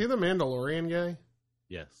Mandalorian guy?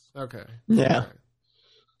 Yes. Okay. Yeah. Okay.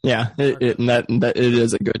 Yeah. It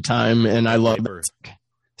is a good time, and I love it.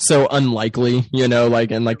 So unlikely,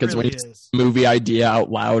 because when you say movie idea out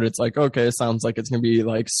loud, it's like, okay, it sounds like it's gonna be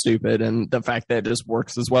like stupid, and the fact that it just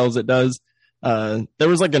works as well as it does. There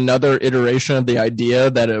was like another iteration of the idea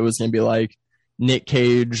that it was gonna be like Nick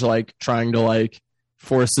Cage like trying to like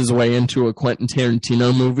force his way into a Quentin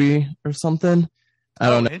Tarantino movie or something. I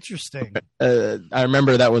don't know. Interesting. I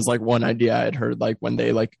remember that was like one idea I had heard like when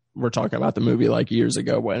they like were talking about the movie like years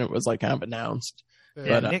ago when it was like kind of announced.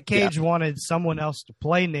 Yeah, Nick Cage wanted someone else to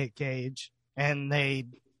play Nick Cage, and they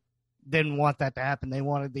didn't want that to happen. They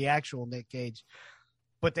wanted the actual Nick Cage.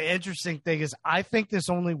 But the interesting thing is, I think this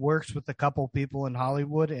only works with a couple people in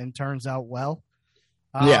Hollywood and turns out well.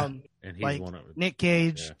 And he's like one of Nick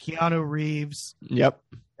Cage, Keanu Reeves. Yep.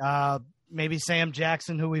 maybe Sam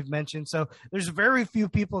Jackson, who we've mentioned. So there's very few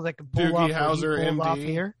people that can pull Doogie off Howser, what he pulled MD. off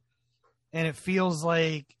here. And it feels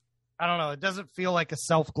like, I don't know, it doesn't feel like a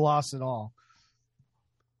self-gloss at all.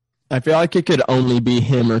 I feel like it could only be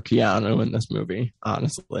him or Keanu in this movie,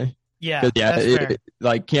 honestly. Yeah, 'Cause, that's fair.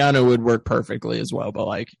 Like Keanu would work perfectly as well, but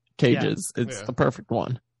like Cage Yeah. it's the perfect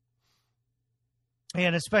one.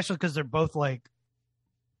 And especially because they're both like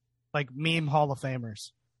meme Hall of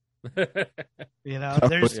Famers. You know,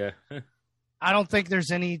 there's Yeah. I don't think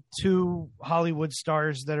there's any two Hollywood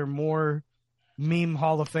stars that are more meme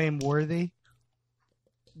Hall of Fame worthy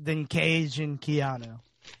than Cage and Keanu.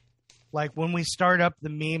 Like when we start up the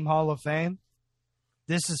meme Hall of Fame,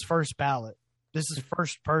 this is first ballot. This is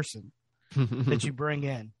first person that you bring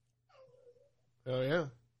in. Oh yeah,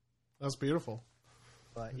 that's beautiful.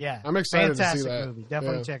 But yeah, I'm excited to see fantastic that. movie.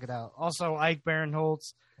 Definitely Yeah. check it out. Also, Ike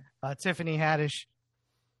Barinholtz, Tiffany Haddish.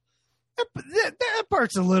 That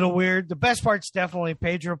part's a little weird. The best part's definitely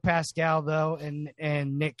Pedro Pascal though,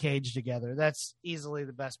 and Nick Cage together. That's easily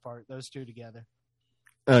the best part. Those two together.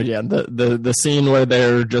 Oh yeah, the scene where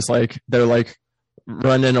they're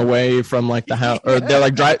running away from like the house, or they're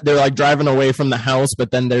like driving away from the house,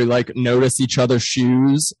 but then they like notice each other's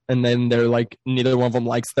shoes, and then they're like neither one of them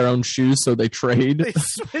likes their own shoes, so they trade. They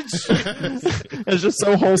switch. It's just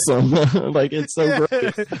so wholesome. Like it's so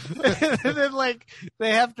great. And then like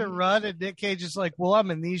they have to run, and Nick Cage is like, "Well,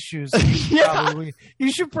 I'm in these shoes. So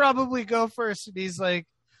you should probably go first." And he's like,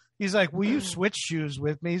 "Will you switch shoes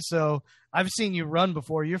with me? So I've seen you run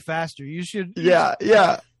before. You're faster. You should."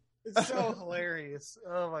 Yeah. It's so hilarious.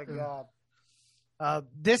 Oh my god.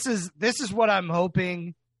 This is what I'm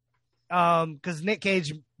hoping. Because Nick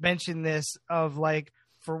Cage mentioned this of like,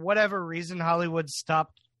 for whatever reason, Hollywood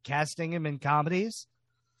stopped casting him in comedies,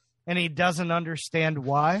 and he doesn't understand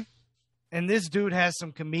why. And this dude has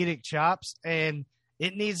some comedic chops, and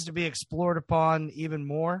it needs to be explored upon even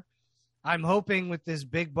more. I'm hoping with this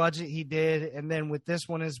big budget he did, and then with this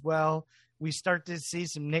one as well, we start to see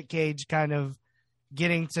some Nick Cage kind of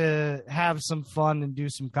getting to have some fun and do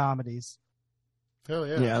some comedies. Hell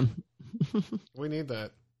yeah. Yeah. We need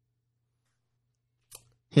that.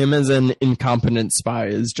 Him as an incompetent spy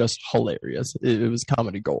is just hilarious. It was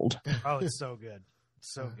comedy gold. Oh, it's so good.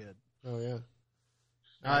 So good. Oh yeah.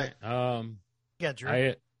 All right. Yeah,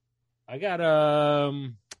 Drew. I got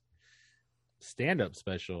stand-up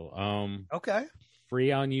special. Okay.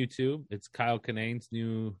 Free on YouTube. It's Kyle Kinane's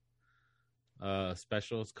new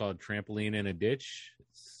special. It's called Trampoline in a Ditch.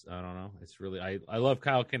 I don't know. It's really I love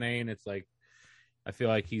Kyle Kinane. It's like I feel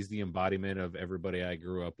like he's the embodiment of everybody I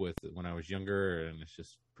grew up with when I was younger, and it's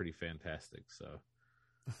just pretty fantastic. So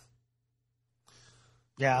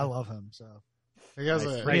Yeah, I love him. So He has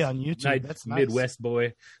Nice. free on YouTube. That's nice. Midwest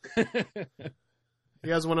boy. he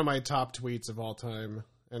has one of my top tweets of all time,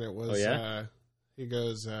 and it was Oh, yeah? he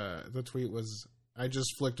goes the tweet was, "I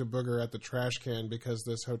just flicked a booger at the trash can because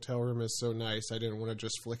this hotel room is so nice. I didn't want to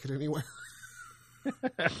just flick it anywhere."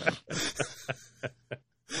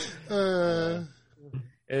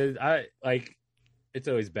 And I like it's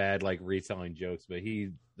always bad like retelling jokes, but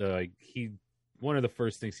he one of the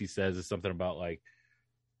first things he says is something about like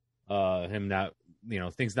him not,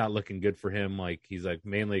 things not looking good for him. Like he's like,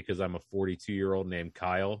 mainly because I'm a 42-year-old named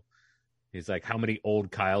Kyle. He's like, how many old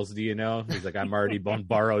Kyles do you know? He's like, I'm already on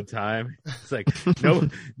borrowed time. It's like,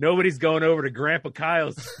 nobody's going over to Grandpa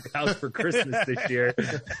Kyle's house for Christmas this year.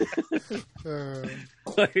 It's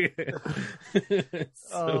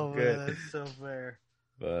so good. Man, that's so fair.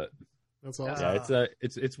 But That's awesome. yeah,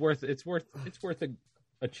 it's worth a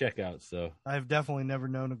check out. So I've definitely never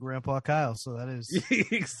known a Grandpa Kyle, so that is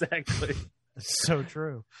exactly. so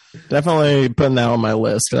true. Definitely putting that on my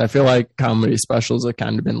list because I feel like comedy specials have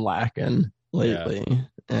kind of been lacking lately,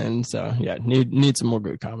 and so yeah, need some more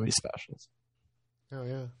good comedy specials. Oh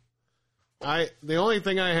yeah. The only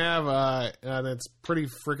thing I have, and it's pretty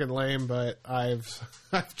freaking lame, but I've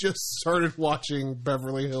just started watching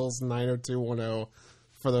Beverly Hills 90210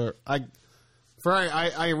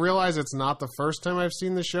 I realize it's not the first time I've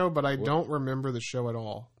seen the show, but I don't remember the show at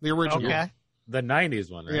all. The original. Okay. The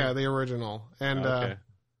 90s one, right? Yeah, the original. And Okay.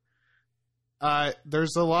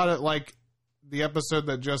 there's a lot of like the episode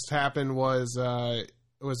that just happened was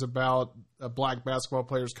about black basketball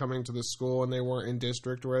players coming to the school and they weren't in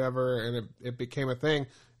district or whatever, and it became a thing.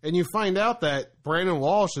 And you find out that Brandon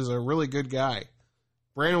Walsh is a really good guy.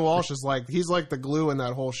 Brandon Walsh is he's like the glue in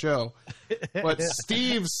that whole show. But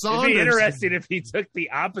Steve Saunders, It'd be interesting if he took the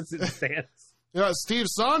opposite stance. Steve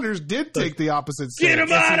Saunders did take the opposite stance. Get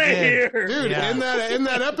him out of here, Dude, Yeah. in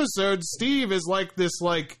that episode, Steve is like this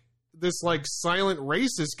silent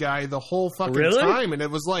racist guy the whole fucking Really? time, and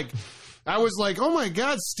it was like I was like, oh my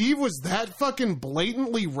god, Steve was that fucking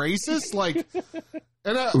blatantly racist, like,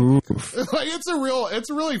 and like it's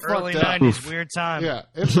really Early fucked up. 90s, weird time. Yeah,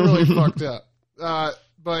 it's really fucked up.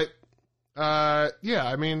 But yeah,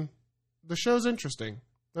 I mean, the show's interesting.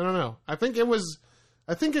 I don't know. I think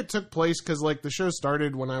it took place because like the show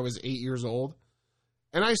started when I was 8 years old,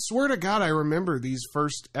 and I swear to God, I remember these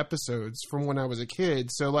first episodes from when I was a kid.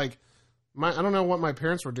 So like, I don't know what my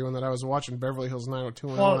parents were doing that I was watching Beverly Hills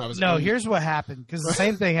 90210 when I was no, 8. here's what happened, because the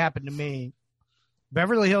same thing happened to me.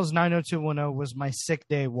 Beverly Hills 90210 was my sick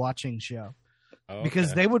day watching show. Okay.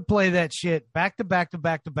 Because they would play that shit back to back to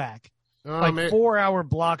back to back, like 4-hour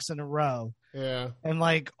blocks in a row. Yeah. And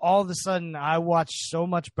like all of a sudden, I watched so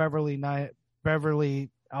much I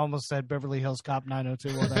almost said Beverly Hills Cop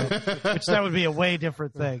 90210, which that would be a way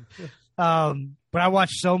different thing. But I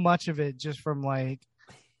watched so much of it just from like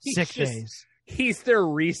sick days. He's their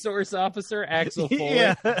resource officer, Axel Foley.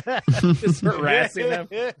 Yeah. Just harassing them.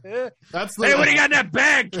 That's Hey, what do you got in that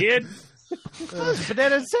bag, kid?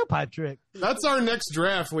 Banana and soup hot trick. That's our next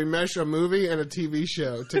draft. We mesh a movie and a TV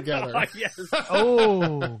show together. Oh, yes.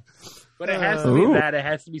 Oh. But it has to be that. It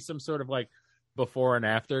has to be some sort of like before and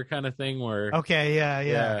after kind of thing where. Okay, yeah.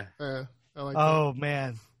 Yeah, I like Oh,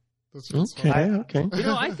 man. that's Okay. You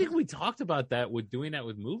know, I think we talked about that with doing that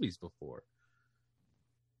with movies before.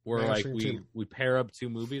 Where like we pair up two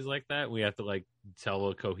movies like that, we have to like tell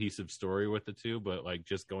a cohesive story with the two, but like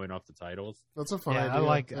just going off the titles. That's a fun Yeah, idea. I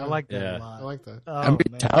like that Yeah. a lot. I like that. Oh, That'd be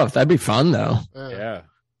man. tough. That'd be fun though. Yeah.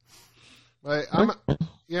 I'm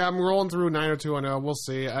rolling through 90210. We'll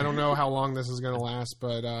see. I don't know how long this is going to last,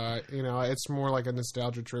 but it's more like a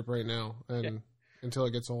nostalgia trip right now, and until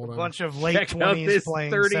it gets old. A bunch of late Check out 20s this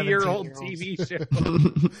playing 30-year-old 17-year-olds. TV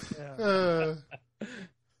show.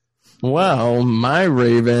 Well, my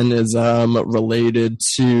Raven is related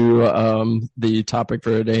to the topic for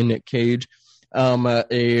today, Nick Cage. One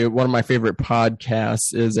of my favorite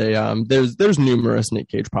podcasts is there's numerous Nick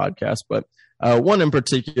Cage podcasts, but one in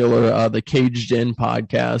particular, the Caged In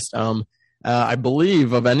podcast. I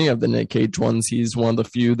believe of any of the Nick Cage ones, he's one of the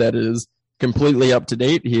few that is completely up to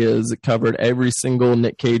date. He has covered every single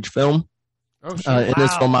Nick Cage film in his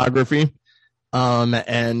filmography.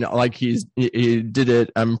 And like he did it,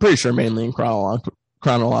 I'm pretty sure mainly in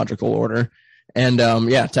chronological order. And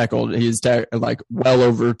he's like well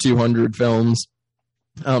over 200 films.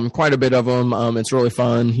 Quite a bit of them. It's really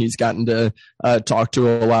fun. He's gotten to talk to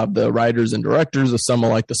a lot of the writers and directors of some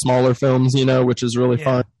of like the smaller films, which is really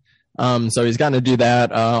fun. So he's gotten to do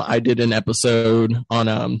that. I did an episode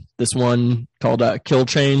on this one called Kill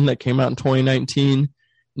Chain that came out in 2019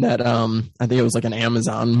 that I think it was like an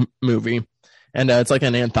Amazon movie. And it's like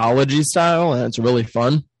an anthology style, and it's really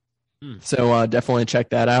fun. So definitely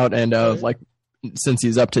check that out. And since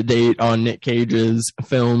he's up to date on Nick Cage's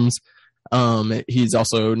films, he's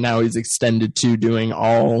extended to doing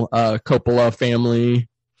all Coppola family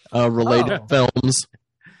related films.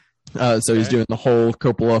 So he's doing the whole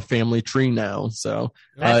Coppola family tree now. So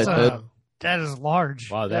that is large.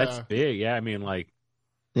 Wow, that's big. Yeah, I mean, like,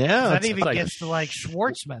 that even gets to like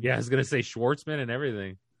Schwartzman. Yeah, I was gonna say Schwartzman and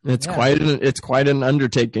everything. It's quite an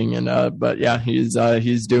undertaking, and but yeah, he's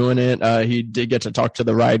doing it. He did get to talk to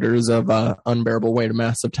the writers of Unbearable Weight of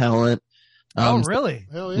Massive Talent. Oh, really?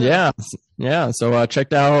 Hell yeah. Yeah. So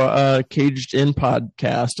check out Caged In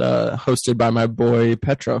podcast, hosted by my boy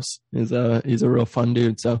Petros. He's a real fun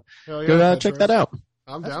dude. So go check that out.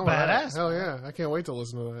 I'm That's down with that. badass. Hell yeah! I can't wait to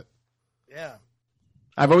listen to that. Yeah.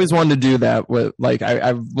 I've always wanted to do that with like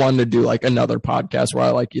I've wanted to do like another podcast where I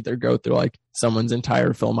like either go through like someone's entire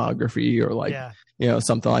filmography or like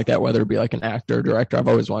something like that, whether it be like an actor or director. I've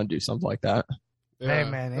always wanted to do something like that. Yeah,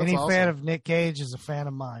 Hey man, that's any awesome. fan of Nick Cage is a fan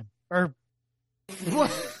of mine. Or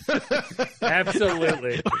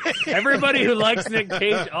Absolutely. Everybody who likes Nick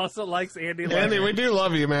Cage also likes Andy Lau. Andy, we do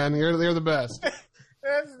love you, man. You're the best.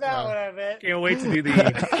 that's not what I meant. Can't wait to do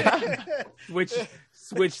the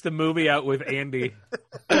switch the movie out with Andy.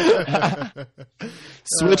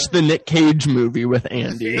 Switch the Nick Cage movie with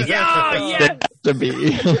Andy. Yes! To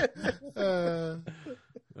be.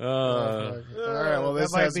 All right, well,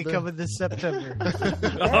 this that might has be been... coming this September.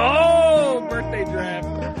 Oh, birthday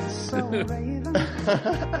draft. So Raven,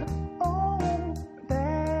 oh,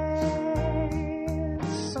 that's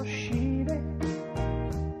so shady.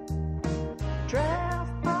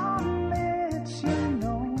 Draft bottle lets you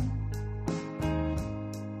know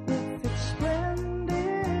if it's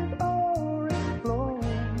splendid or it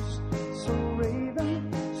blows. So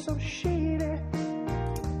Raven, so shady.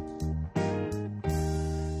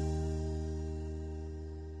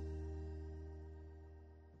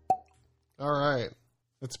 All right,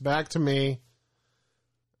 it's back to me.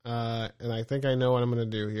 and I think I know what I'm going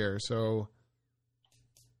to do here. So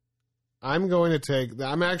I'm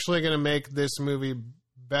actually going to make this movie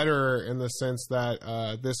better in the sense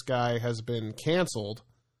that this guy has been canceled,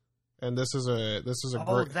 and this is a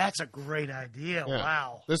great. That's a great idea. Yeah.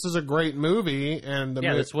 Wow. This is a great movie, and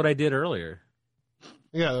that's what I did earlier.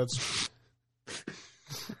 Yeah, that's.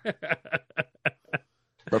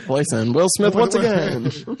 Replacing Will Smith once again.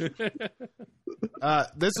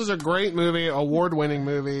 This is a great movie, award-winning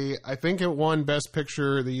movie. I think it won Best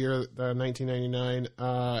Picture of the year, 1999.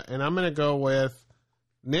 And I'm going to go with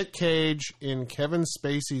Nick Cage in Kevin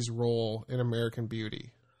Spacey's role in American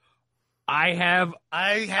Beauty. I have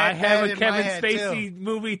a Kevin Spacey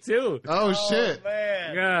movie too. Oh shit!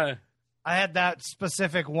 Man. Yeah, I had that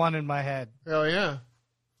specific one in my head. Hell yeah!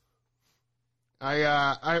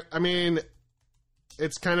 I mean,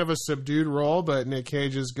 it's kind of a subdued role, but Nick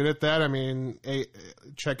Cage is good at that. I mean,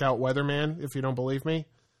 check out Weatherman if you don't believe me.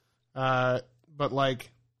 But like,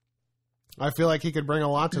 I feel like he could bring a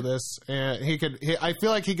lot to this, and I feel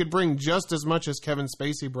like he could bring just as much as Kevin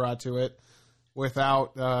Spacey brought to it,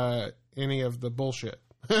 without any of the bullshit.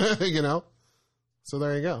 You know. So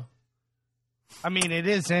there you go. I mean, it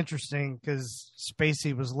is interesting because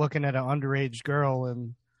Spacey was looking at an underage girl,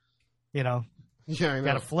 and you know. Yeah, I know.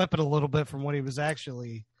 Got to flip it a little bit from what he was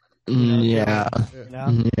actually. Yeah. You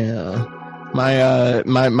know? Yeah.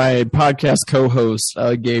 My podcast co-host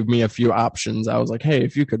gave me a few options. I was like, hey,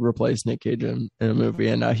 if you could replace Nick Cage in a movie,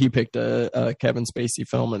 and he picked a Kevin Spacey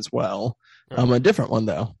film as well. A different one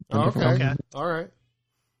though. Okay. All right.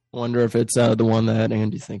 Wonder if it's the one that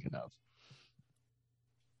Andy's thinking of.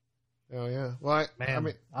 Oh yeah. Well,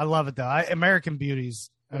 I love it though. American Beauty's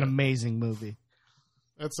an amazing movie.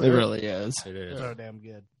 It really is. It is so damn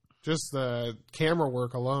good. Just the camera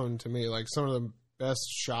work alone, to me, like some of the best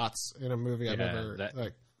shots in a movie I've ever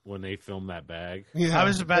like. When they film that bag. Yeah, I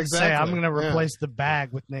was about to say I'm going to replace the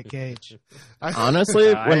bag with Nick Cage.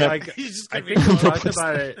 Honestly, I think we talked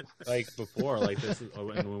about it like before, like this is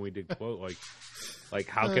when we did quote like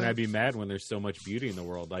how can I be mad when there's so much beauty in the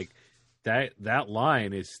world? Like that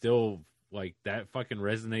line is still like that fucking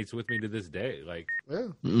resonates with me to this day. Like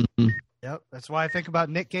Yep, that's why I think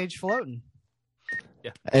about Nick Cage floating.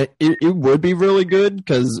 Yeah, it would be really good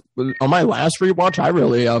because on my last rewatch, I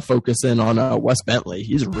really focus in on Wes Bentley.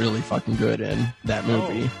 He's really fucking good in that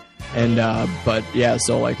movie. And but yeah,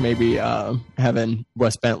 so like maybe having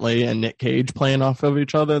Wes Bentley and Nick Cage playing off of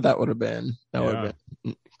each other, that would have been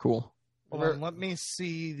cool. Hold on, let me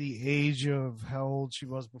see the age of how old she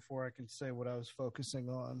was before I can say what I was focusing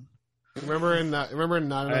on. Remember in Not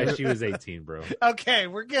Another... she was 18, bro. Okay,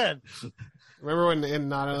 we're good. Remember when in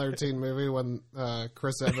Not Another Teen Movie when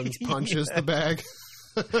Chris Evans punches the bag?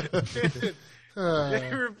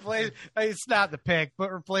 It's not the pick,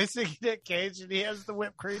 but replacing Nick Cage and he has the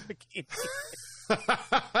whipped cream bikini.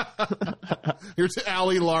 Here's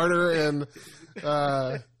Ali Larder and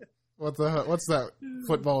what's that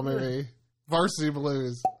football movie? Varsity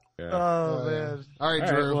Blues. Yeah. Oh man! All right,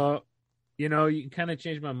 Drew. Well, you know, you kind of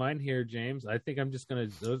changed my mind here, James. I think I'm just gonna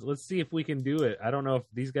let's see if we can do it. I don't know if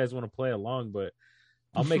these guys want to play along, but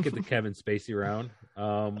I'll make it the Kevin Spacey round.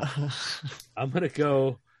 I'm gonna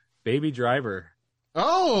go Baby Driver.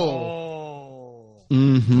 Oh.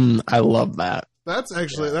 I love that. That's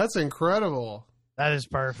incredible. That is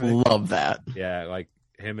perfect. Love that. Yeah, like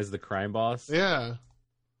him as the crime boss. Yeah.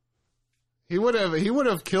 He would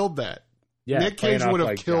have killed that. Yeah, Nick Cage would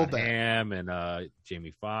have killed that. Ham and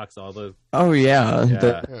Jamie Foxx, all those. Oh yeah,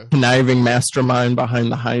 the conniving mastermind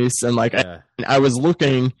behind the heist, and like I was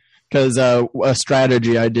looking because a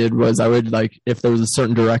strategy I did was I would like if there was a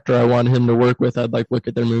certain director I wanted him to work with, I'd like look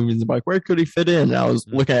at their movies and be like, where could he fit in? And I was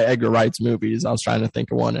looking at Edgar Wright's movies. I was trying to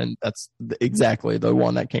think of one, and that's exactly the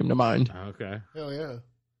one that came to mind. Okay. Hell yeah,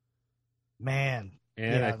 man.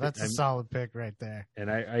 And that's a solid pick right there. And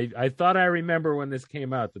I thought I remember when this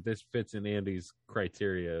came out that this fits in Andy's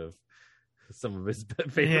criteria of some of his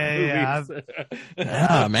favorite movies.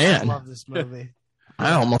 Yeah, man. I love this movie.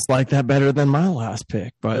 I almost like that better than my last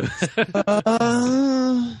pick, but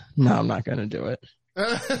no, I'm not going to do it.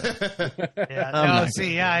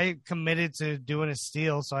 I committed to doing a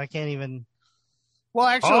steal, so I can't even. Well,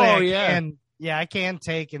 actually, I can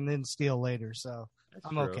take and then steal later, so that's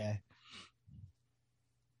I'm true. Okay.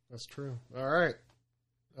 That's true. All right.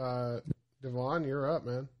 Devon, you're up,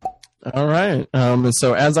 man. All right.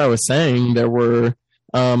 So as I was saying, there were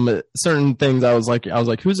certain things I was like,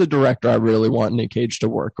 who's a director I really want Nick Cage to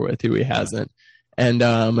work with who he hasn't? And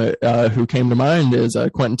who came to mind is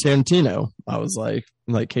Quentin Tarantino. I was like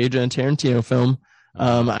Cage in a Tarantino film.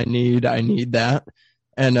 I need that.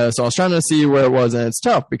 And so I was trying to see where it was, and it's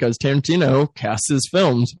tough because Tarantino casts his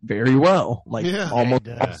films very well. Like almost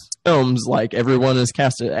he all does. his films, like everyone is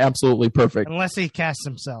casted absolutely perfect. Unless he casts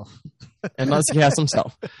himself. Unless he casts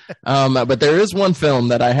himself. But there is one film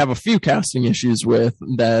that I have a few casting issues with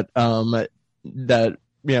that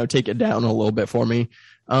take it down a little bit for me.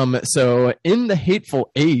 So in The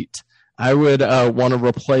Hateful Eight, I would want to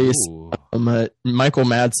replace Michael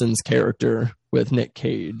Madsen's character with Nick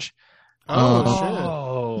Cage.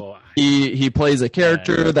 He plays a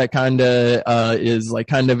character that kind of is like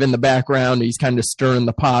kind of in the background. He's kind of stirring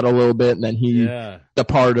the pot a little bit, and then the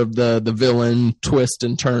part of the villain twist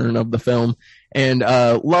and turn of the film. And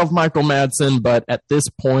love Michael Madsen, but at this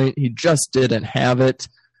point, he just didn't have it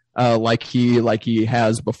like he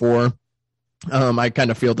has before. I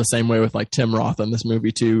kind of feel the same way with like Tim Roth in this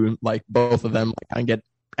movie too. Like both of them kind of get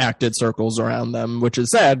acted circles around them, which is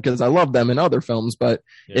sad because I love them in other films, but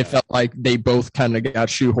it felt like they both kind of got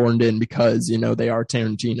shoehorned in because, they are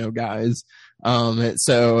Tarantino guys.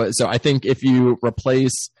 So I think if you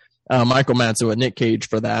replace Michael Madsen with Nick Cage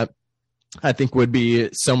for that, I think would be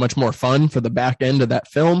so much more fun for the back end of that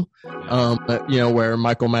film. Where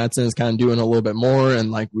Michael Madsen is kind of doing a little bit more, and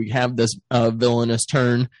like we have this villainous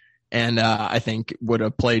turn. And I think would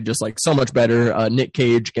have played just like so much better. Nick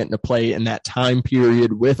Cage getting to play in that time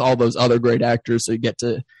period with all those other great actors. So you get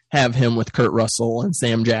to have him with Kurt Russell and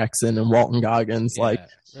Sam Jackson and Walton Goggins. Yeah.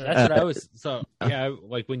 That's what I was. So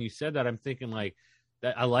like when you said that, I'm thinking like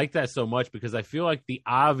that. I like that so much because I feel like the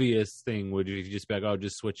obvious thing would just be like, oh,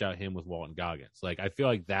 just switch out him with Walton Goggins. Like I feel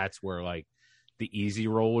like that's where like the easy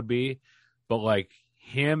role would be, but like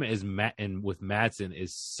him as Matt and with Madsen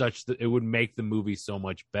is such that it would make the movie so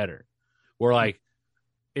much better. Where like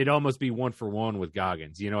it'd almost be 1-for-1 with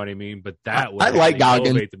Goggins, you know what I mean? But that would I like Goggins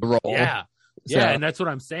elevate the role. Yeah, So. and that's what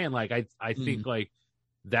I'm saying. Like I think like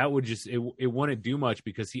that would just it wouldn't do much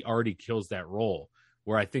because he already kills that role.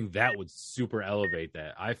 Where I think that would super elevate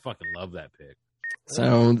that. I fucking love that pick.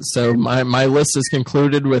 So my list is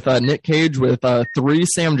concluded with Nick Cage with 3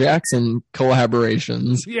 Sam Jackson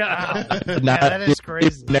collaborations. Yeah, that is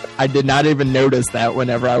crazy. I did not even notice that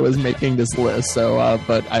whenever I was making this list. So,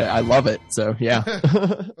 but I love it. So yeah,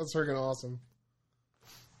 that's freaking awesome.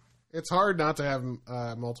 It's hard not to have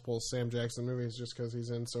multiple Sam Jackson movies just because he's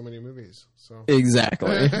in so many movies. So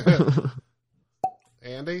exactly.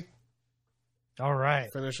 Andy, all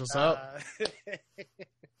right, finish us up.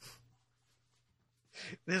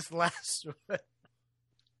 This last one,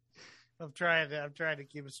 I'm trying to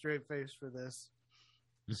keep a straight face for this.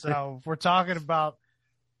 So if we're talking about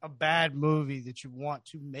a bad movie that you want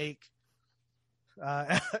to make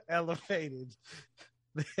elevated,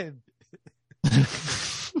 then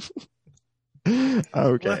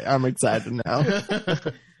okay, I'm excited now.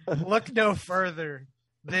 Look no further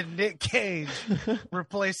than Nick Cage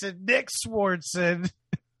replacing Nick Swardson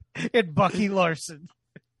and Bucky Larson.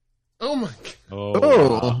 Oh my god!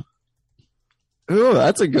 Oh, wow.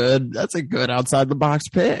 That's a good outside the box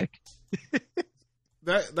pick.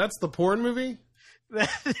 That's the porn movie.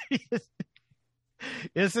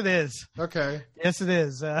 Yes, it is. Okay. Yes, it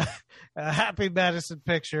is. Happy Madison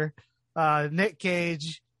picture. Nick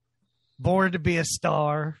Cage, born to be a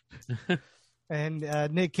star, and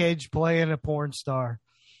Nick Cage playing a porn star.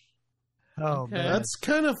 Oh man, that's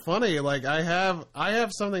kind of funny. Like I have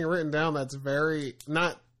something written down that's very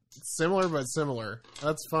not similar but similar.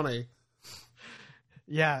 That's funny.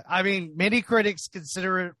 Yeah, I mean, many critics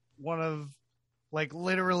consider it one of like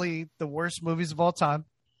literally the worst movies of all time.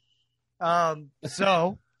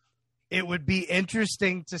 So it would be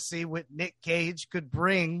interesting to see what Nick Cage could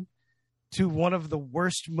bring to one of the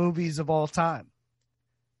worst movies of all time.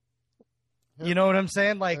 You know what I'm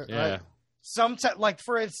saying? Like, sometimes, like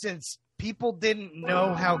for instance, people didn't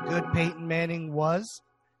know how good Peyton Manning was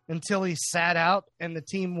until he sat out and the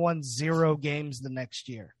team won 0 games the next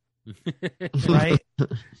year. Right?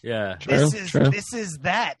 Yeah. This is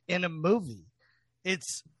that in a movie.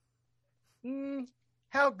 It's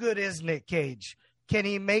how good is Nick Cage? Can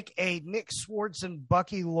he make a Nick Swardson,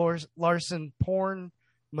 Bucky Larson porn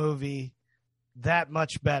movie that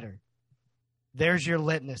much better? There's your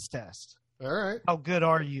litmus test. All right. How good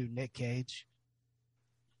are you, Nick Cage?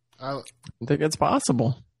 I think it's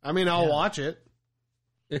possible. I mean, I'll watch it.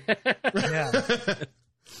 Yeah.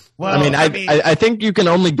 Well, I mean, I think you can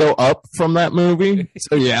only go up from that movie.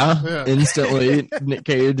 So yeah. Instantly, Nick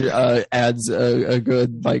Cage adds a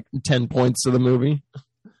good like 10 points to the movie.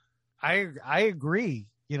 I agree.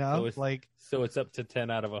 You know, so it's up to 10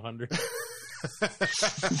 out of 100.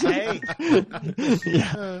 Hey,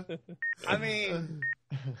 Yeah. I mean,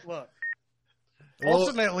 look,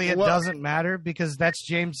 Ultimately, it well- doesn't matter because that's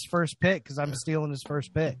James' first pick because I'm stealing his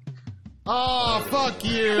first pick. Oh, fuck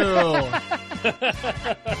you!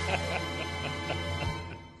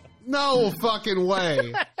 No fucking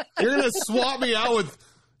way! You're gonna swap me out with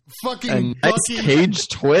fucking A nice Bucky? Cage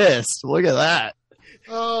twist. Look at that.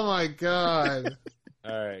 Oh my god!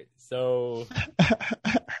 All right, so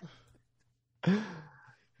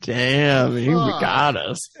Damn, you Fuck. got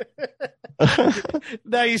us.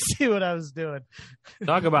 Now you see what I was doing.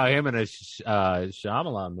 talk about him in a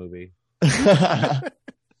Shyamalan movie.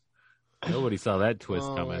 Nobody saw that twist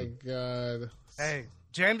Oh my coming. god! Hey,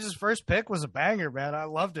 James's first pick was a banger, man. I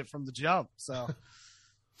loved it from the jump. So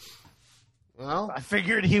Well, I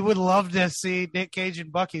figured he would love to see Nick Cage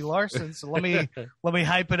and Bucky Larson. So let me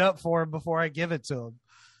hype it up for him before I give it to him.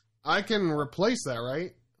 I can replace that,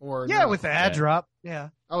 right? Or Yeah, no? with the ad Yeah. drop. Yeah,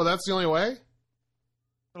 Oh, that's the only way.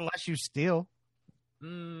 unless you steal.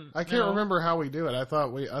 I can't remember how we do it. I thought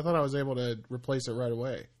I was able to replace it right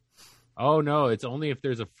away. Oh no, it's only if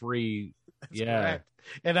there's a free. Yeah, Correct.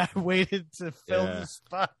 And I waited to fill Yeah. the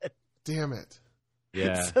spot Damn it!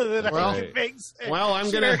 yeah. so that Well- I could make sense. Well, I'm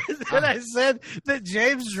gonna. Then I said that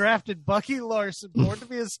James drafted Bucky Larson, born to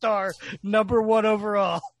be a star, #1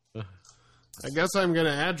 overall. I guess I'm gonna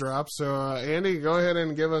ad drop. So Andy, go ahead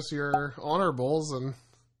and give us your honorables and.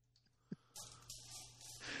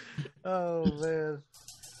 Oh man,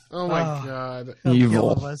 Oh my Oh. god! I'm Evil.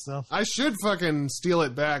 killing myself. I should fucking steal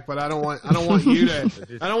it back, but I don't want you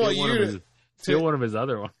to. I don't want you to. Steal one of his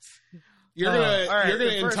other ones. You're All right, gonna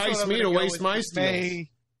the first entice one I'm me to gonna go waste with my steals. may,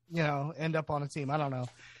 end up on a team. I don't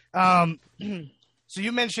know. So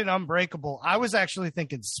you mentioned Unbreakable. I was actually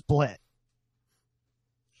thinking Split,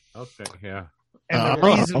 Okay, yeah. and the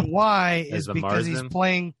Oh. reason why As is the because he's Marsden?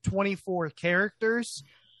 playing 24 characters.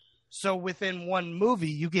 So within one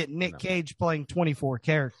movie, you get Nick Cage playing 24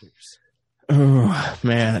 characters. Oh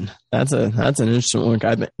man, that's an interesting look.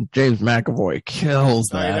 I think James McAvoy kills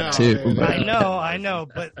I that know, too. dude. But, I know,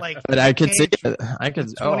 but like, but I could see Cage, it. I could.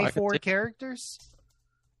 Oh, I could 24 see it. characters.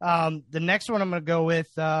 The next one I'm going to go with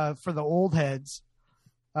for the old heads,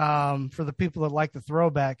 for the people that like the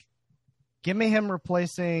throwback. Give me him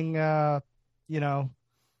replacing, dude,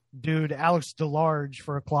 Alex DeLarge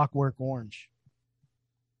for A Clockwork Orange.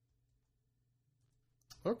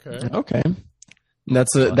 Okay. Okay,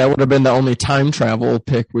 that would have been the only time travel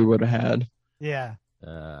pick we would have had. Yeah.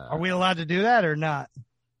 Uh, Are we allowed to do that or not?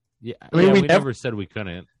 Yeah, I mean, yeah, we we never said we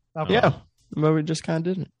couldn't. Okay. Yeah, but we just kind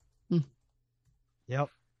of didn't. Yep.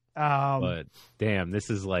 But damn,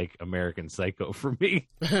 this is like American Psycho for me.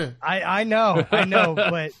 I know,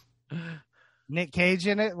 but Nick Cage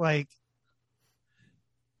in it, like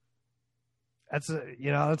that's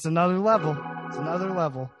another level. It's another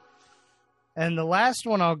level. And the last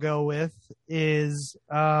one I'll go with is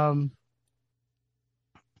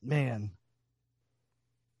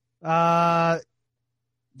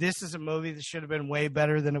this is a movie that should have been way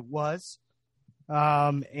better than it was.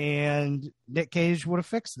 And Nick Cage would have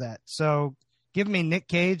fixed that. So give me Nick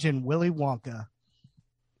Cage and Willy Wonka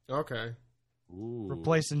Okay. Ooh.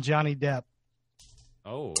 replacing Johnny Depp.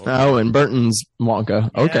 Oh, okay. Oh, and Burton's Wonka.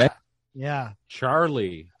 Okay, Yeah.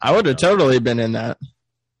 Charlie. I would have totally been in that.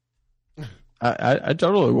 I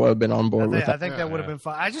totally would have been on board with I that. think that would have Yeah. been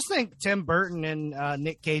fun. I just think Tim Burton and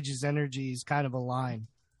Nick Cage's energy is kind of a line.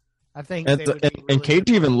 I think And, they would be and really Cage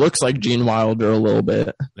good. even looks like Gene Wilder a little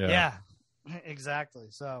bit. Yeah, exactly.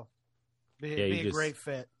 So Yeah, be you a just- great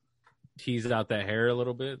fit. Tease out that hair a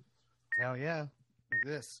little bit. Hell yeah, like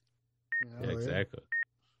this. Yeah, yeah. exactly.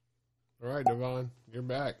 All right, Devon, you're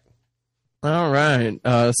back. All right.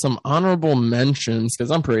 Some honorable mentions because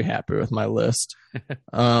I'm pretty happy with my list.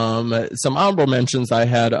 Some honorable mentions I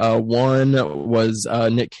had. One was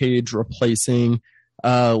Nick Cage replacing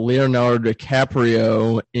Leonardo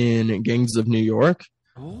DiCaprio in Gangs of New York.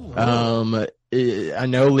 I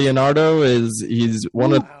know Leonardo he's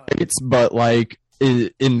one of the greats, but like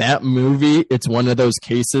in that movie, it's one of those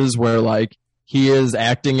cases where like he is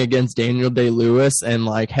acting against Daniel Day-Lewis and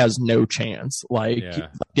like has no chance. Like Yeah.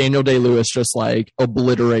 Daniel Day-Lewis just like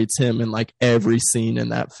obliterates him in like every scene in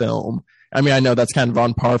that film. I mean, I know that's kind of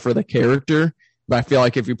on par for the character, but I feel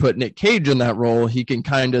like if you put Nick Cage in that role, he can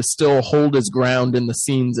kind of still hold his ground in the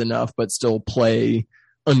scenes enough, but still play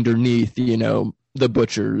underneath, the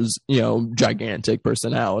Butcher's, gigantic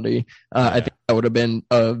personality. I think that would have been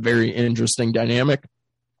a very interesting dynamic.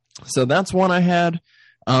 So that's one I had.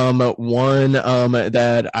 One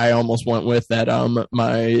that I almost went with that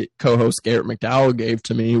my co-host Garrett McDowell gave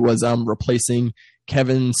to me was replacing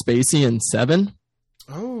Kevin Spacey in Seven.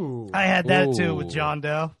 Oh, I had that too Ooh. with John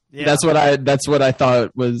Doe. Yeah. That's what I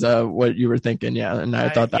thought was what you were thinking. Yeah, and I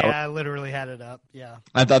thought that. I literally had it up. Yeah.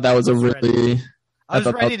 I thought that was a was really. I was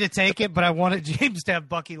thought ready to take it, but I wanted James to have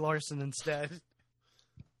Bucky Larson instead.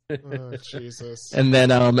 oh Jesus. And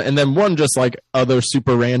then one just like other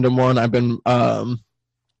super random one. I've been and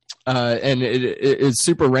it is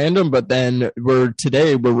super random, but then we're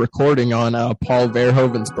recording on Paul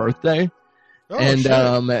Verhoeven's birthday. Oh, And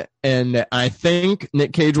shit. and I think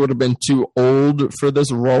Nick Cage would have been too old for this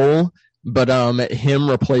role, but him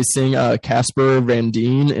replacing Casper Van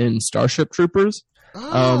Dien in Starship Troopers. He's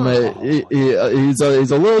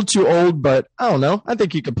a little too old, but I don't know. I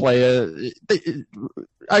think he could play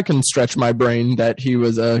I can stretch my brain that he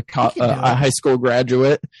was a high school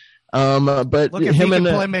graduate. But Look, if him he and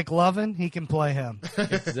can play McLovin, he can play him.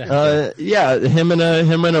 yeah, him in a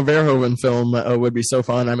Verhoeven film would be so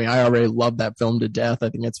fun. I mean, I already love that film to death. I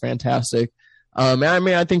think it's fantastic. I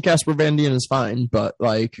mean, I think Casper Van Dien is fine, but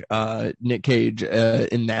like Nick Cage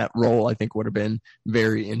in that role, I think would have been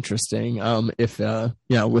very interesting. If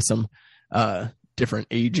with some different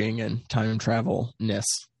aging and time travel ness.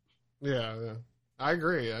 Yeah, I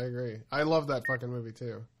agree. I love that fucking movie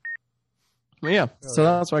too. Yeah, so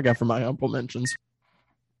that's what I got for my honorable mentions.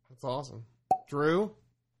 That's awesome. Drew?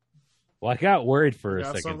 Well, I got worried for a Got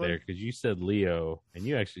second something? there because you said Leo, and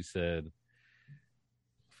you actually said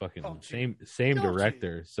fucking same Don't you?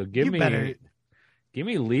 director. So give You me better-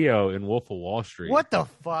 Leo in Wolf of Wall Street. What the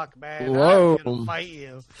fuck, man? Whoa. I'm gonna fight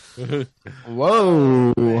you.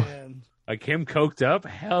 Whoa! Man. Like him coked up?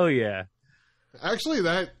 Hell yeah! Actually,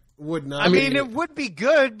 that would not. I mean, it would be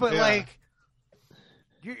good, but Yeah. like,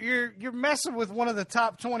 you're messing with one of the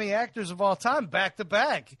top 20 actors of all time, back to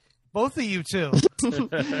back. Both of you two,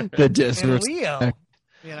 The and disrespect. Leo.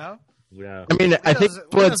 You know, Yeah. I mean, I think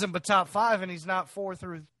Leo's in but top 5, and he's not 4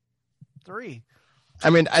 through 3. I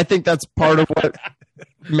mean, I think that's part of what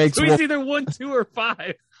makes So Wolf. he's either 1, 2, or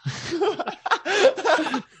 5.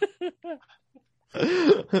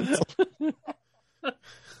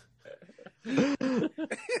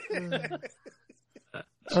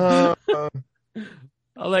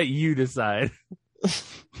 I'll let you decide.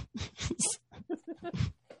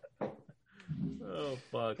 Oh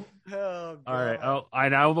fuck! Oh, All right,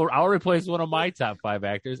 I'll replace one of my top 5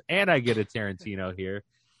 actors, and I get a Tarantino here.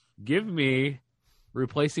 Give me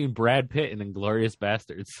replacing Brad Pitt in *Inglourious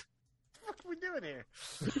Bastards*. What are we doing here?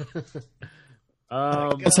 I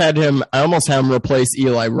almost had him replace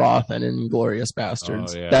Eli Roth in *Inglorious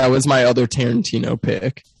Bastards*. Oh, yeah. That was my other Tarantino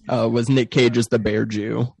pick. Was Nick Cage as the Bear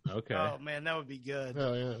Jew? Okay, Oh man, that would be good.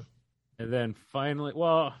 Hell yeah. and then finally,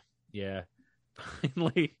 finally,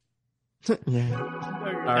 No,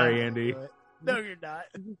 you're Sorry, not. Andy. No, you're not.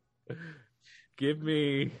 give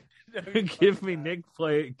me No, you're give me not.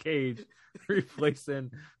 Nick Cage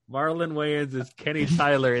replacing Marlon Wayans as Kenny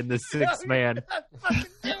Tyler in *The Sixth Man*.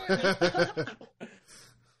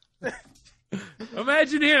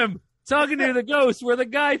 Imagine him talking to the ghost where the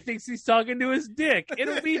guy thinks he's talking to his dick.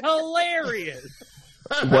 It'll be hilarious.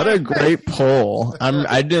 What a great pull!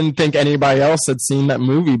 I didn't think anybody else had seen that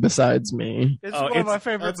movie besides me. It's Oh, one of my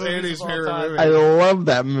favorite That's movies Andy's of all favorite time. movie. I love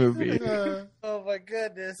that movie. Oh my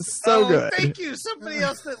goodness! So good. Thank you. Somebody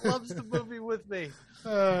else that loves the movie with me.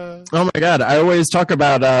 Oh my god! I always talk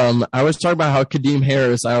about how Kadeem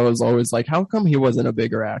Harris. I was always like, how come he wasn't a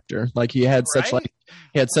bigger actor? Like he had such Right?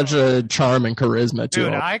 a charm and charisma to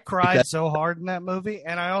Dude, him. I cried so hard in that movie,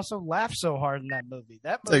 and I also laughed so hard in that movie.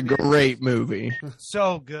 That It's a movie great movie. is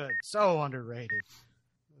so good, so underrated.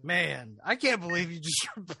 Man, I can't believe you just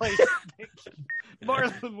replaced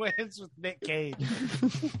Marlon Wayans with Nick Cage.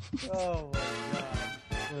 Oh my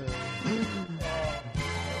god!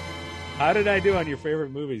 How did I do on your favorite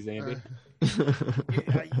movies, Andy?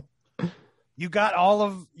 You got all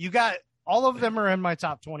of them are in my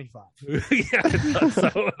top 25. Yeah, I thought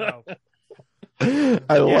so.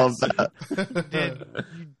 I love that.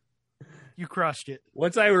 You crushed it.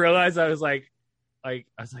 Once I realized, I was like, oh,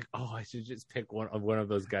 I should just pick one of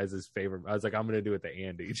those guys' as favorite. I was like, I'm gonna do it to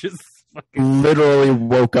Andy. Just fucking. Literally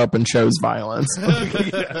woke up and chose violence.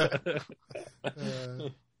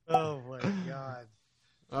 Oh my god!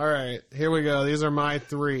 All right, here we go. These are my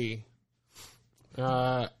 3.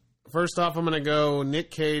 First off, I'm going to go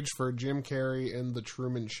Nick Cage for Jim Carrey in The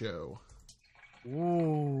Truman Show.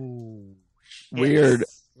 Ooh, Weird.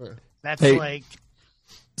 that's Hey, like.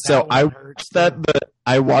 So That one I hurts, watched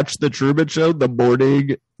I watched the Truman Show, the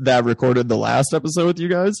boarding that recorded the last episode with you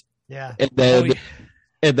guys, Yeah. and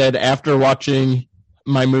then after watching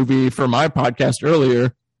my movie for my podcast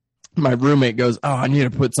earlier, my roommate goes, "Oh, I need to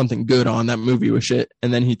put something good on. That movie was shit."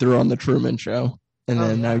 And then he threw on the Truman Show, and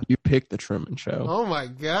then yeah. now you pick the Truman Show. Oh my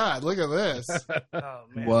God! Look at this. Oh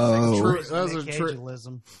man, Whoa. That was Nick a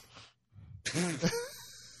Cageism.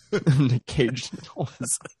 Nick Cage.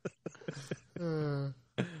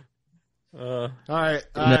 All right.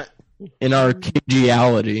 In our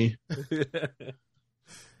cageality.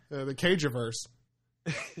 The Cageverse.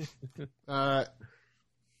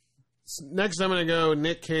 Next, I'm going to go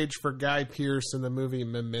Nick Cage for Guy Pearce in the movie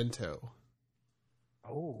Memento.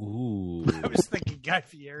 Oh, Ooh. I was thinking Guy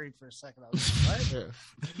Fieri for a second. I was like, what?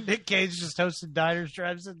 Yeah. Nick Cage just hosted diners,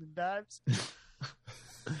 drives into dives.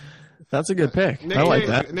 That's a good pick. Nick I like Cage,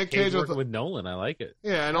 that. Nick Cage Cage working with Nolan. I like it.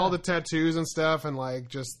 yeah, and all the tattoos and stuff, and like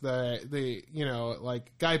just the you know,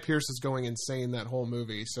 like Guy Pearce is going insane that whole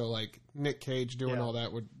movie. So like Nick Cage doing Yeah. all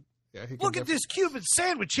that would, yeah, he could Look at this Cuban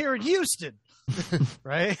sandwich here in Houston.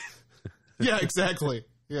 Right? Yeah, exactly.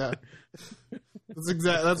 Yeah,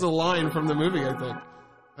 that's a line from the movie, I think.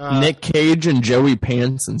 Nick Cage and Joey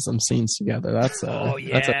Pants in some scenes together. That's Oh,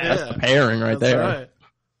 that's yeah. the pairing right That's there. right.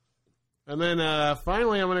 And then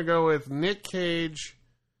finally, I'm going to go with Nick Cage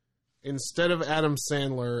instead of Adam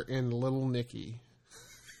Sandler in Little Nicky.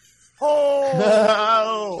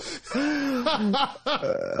 Oh,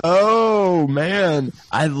 Oh man,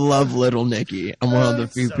 I love Little Nicky. I'm one of the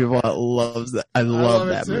few So people that loves that. I love love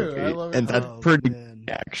it that too. movie, I love it and too. that's Oh, pretty man.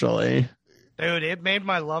 actually. dude, it made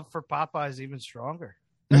my love for Popeyes even stronger.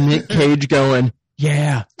 Nick Cage going,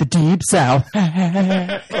 yeah, the Deep South.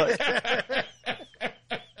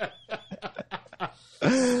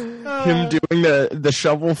 Him doing the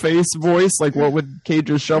shovel face voice, like what would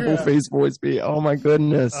Cage's shovel face voice be? Oh my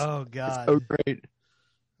goodness, Oh God! so great.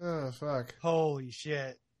 Oh, fuck. Holy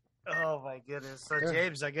shit! Oh my goodness! So Yeah.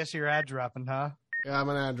 James, I guess you're ad dropping, huh? Yeah, I'm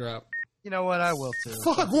an ad drop. You know what? I will too.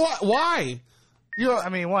 Fuck, what? Why? I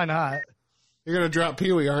mean, why not? You're going to drop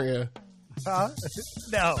Pee Wee, aren't you? Huh?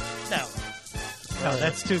 No,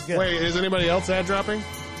 that's too good. Wait, is anybody else ad dropping?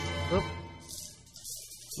 Oop.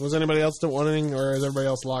 Was anybody else still wanting, or is everybody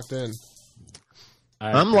else locked in?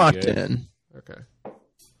 I'm locked in. Okay.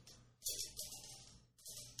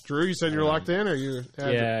 Drew, you said you're locked in, or you?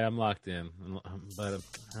 Yeah, I'm locked in. But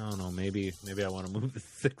I don't know. Maybe I want to move the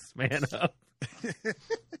sixth man up.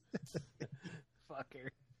 Fucker.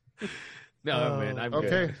 No, man. I'm Okay.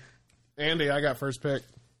 good. Andy, I got first pick.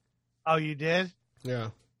 Oh, you did? Yeah.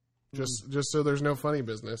 Just so there's no funny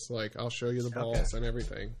business. Like, I'll show you the balls and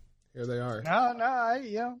everything. Here they are.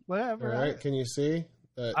 No, whatever. All right. Can you see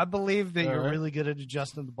that? I believe that All you're right. really good at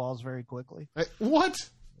adjusting the balls very quickly. What?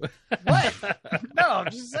 What? No, I'm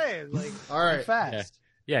just saying. Like, All right. fast.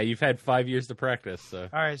 Yeah, you've had 5 years to practice. So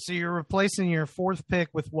All right, so you're replacing your fourth pick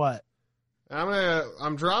with what?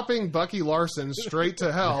 I'm dropping Bucky Larson straight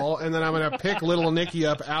to hell, and then I'm gonna pick Little Nicky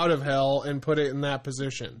up out of hell and put it in that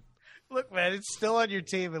position. Look, man, it's still on your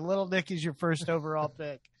team, and Little Nicky's your first overall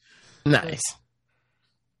pick. Nice.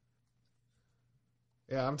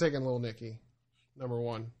 Yeah, I'm taking Little Nicky, number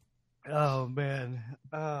 1. Oh man,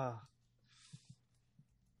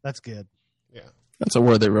 that's good. Yeah. That's a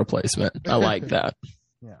worthy replacement. I like that.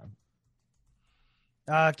 Yeah.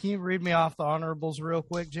 Can you read me off the honorables real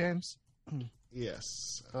quick, James?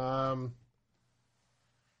 Yes.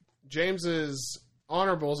 James's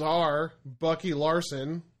honorables are Bucky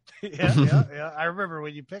Larson, yeah. I remember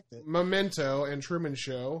when you picked it. Memento, and Truman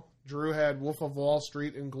Show. Drew had Wolf of Wall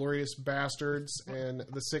Street, Inglorious Bastards, and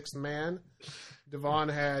The Sixth Man. Devon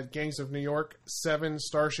had Gangs of New York, 7,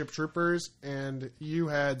 Starship Troopers, and you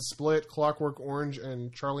had Split, Clockwork Orange,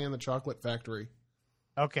 and Charlie and the Chocolate Factory.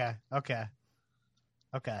 Okay.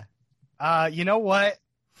 You know what?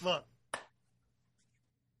 Look,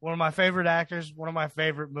 one of my favorite actors, one of my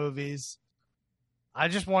favorite movies. I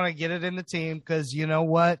just want to get it in the team because you know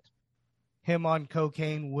what? Him on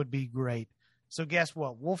cocaine would be great. So guess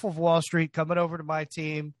what? Wolf of Wall Street coming over to my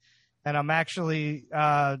team, and I'm actually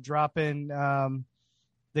dropping the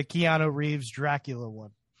Keanu Reeves Dracula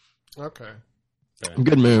one. Okay.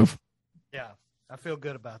 Good move. Yeah, I feel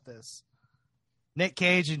good about this. Nick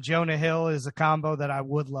Cage and Jonah Hill is a combo that I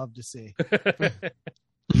would love to see.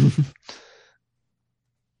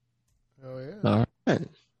 Oh, yeah. All right.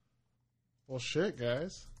 Well, shit,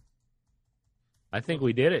 guys. I think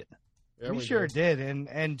we did it. Yeah, we sure did.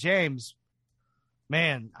 And James,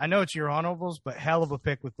 man, I know it's your honorables, but hell of a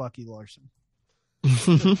pick with Bucky Larson.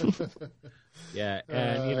 Yeah,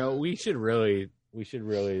 and we should really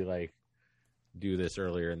like do this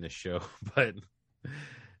earlier in the show. But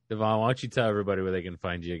Devon, why don't you tell everybody where they can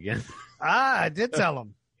find you again? I did tell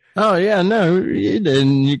him. Oh yeah, no, you did.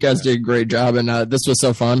 And you guys did a great job, and this was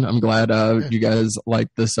so fun. I'm glad you guys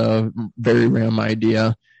liked this very random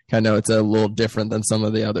idea. I know it's a little different than some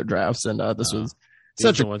of the other drafts, and this was These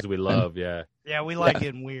such are a the ones we love. Yeah. Yeah, we like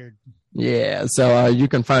getting weird. Yeah, so you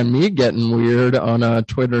can find me getting weird on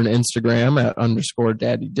Twitter and Instagram at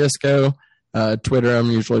 _daddydisco. Twitter,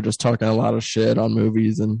 I'm usually just talking a lot of shit on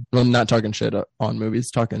movies, and well, not talking shit on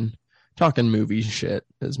movies, talking movie shit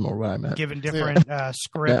is more what I meant. Giving different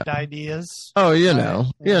script ideas. Oh, you Right.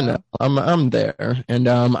 know, I'm there, and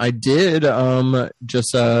I did I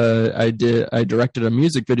directed a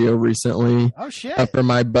music video recently. Oh shit! For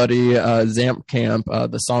my buddy Zamp Camp.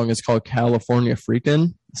 The song is called California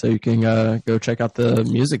Freakin', so you can go check out the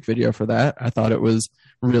music video for that. I thought it was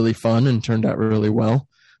really fun and turned out really well.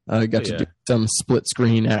 Got to do some split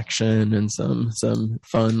screen action and some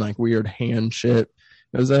fun like weird hand shit.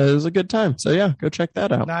 It was a good time. So yeah, go check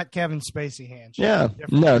that out. Not Kevin Spacey hand shit. Yeah,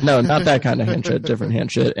 Different. no, not that kind of hand shit. Different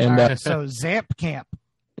hand shit. And All right, so Zamp Camp.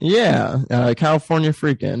 yeah, California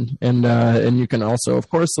Freakin', and you can also, of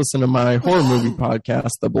course, listen to my horror movie podcast,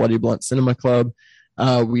 the Bloody Blunt Cinema Club.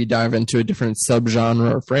 We dive into a different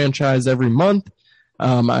subgenre or franchise every month.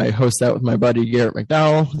 I host that with my buddy Garrett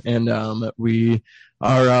McDowell, and we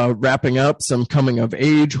are wrapping up some coming of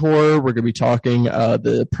age horror. We're going to be talking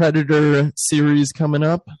the Predator series coming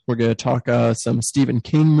up. We're going to talk some Stephen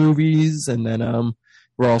King movies, and then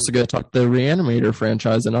we're also going to talk the Reanimator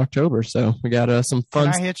franchise in October. So we got some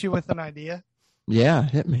fun. Can I hit you with an idea? Yeah,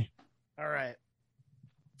 hit me. All right.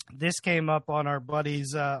 This came up on our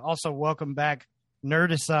buddies. Also, welcome back,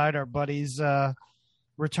 Nerdicide. Our buddies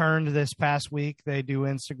returned this past week. They do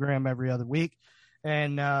Instagram every other week,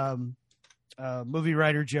 and movie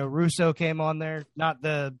writer Joe Russo came on there. Not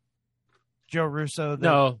the Joe Russo.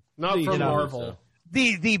 No, Not the, from you know, Marvel.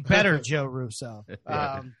 The better Joe Russo.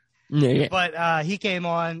 Yeah. But he came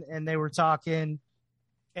on and they were talking,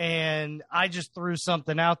 and I just threw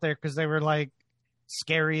something out there because they were like,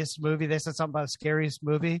 scariest movie. They said something about scariest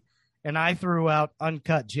movie, and I threw out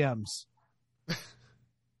Uncut Gems.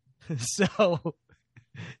 So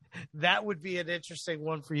that would be an interesting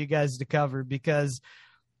one for you guys to cover, because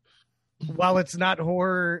while it's not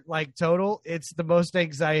horror like total, it's the most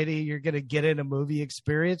anxiety you're going to get in a movie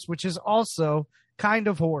experience, which is also kind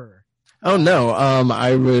of horror. Oh no,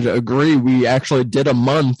 I would agree. We actually did a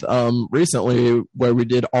month recently where we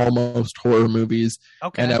did almost horror movies,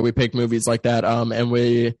 Okay. and we picked movies like that. And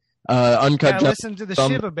we Uncut I Gems. listened to the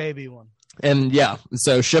Shiva Baby one. And yeah,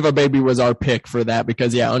 so Shiva Baby was our pick for that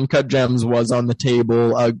because yeah, Uncut Gems was on the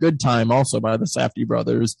table. Good Time, also by the Safdie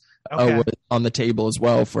brothers, Okay. was on the table as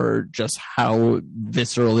well for just how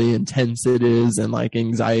viscerally intense it is and like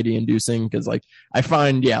anxiety inducing. Because like I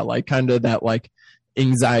find like kind of that like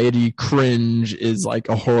anxiety cringe is like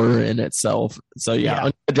a horror in itself. So yeah,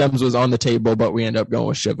 Uncut Gems was on the table, but we end up going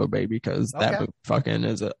with Shiva Baby because that movie fucking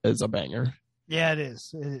is a banger. Yeah, it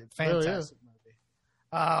is. Fantastic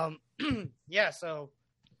movie. Yeah, so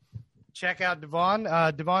check out Devon.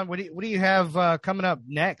 Devon, what do you have coming up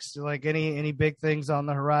next? Like any big things on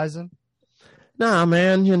the horizon? Nah,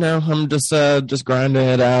 man, I'm just grinding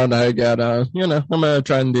it out. I got I'm gonna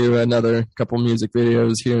try and do another couple music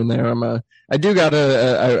videos here and there.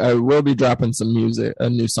 I will be dropping some music, a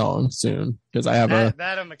new song soon because I have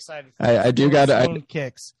that I'm excited for. I do got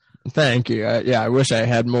kicks. Thank you. I wish I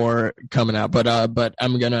had more coming out, but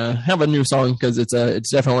I'm gonna have a new song because it's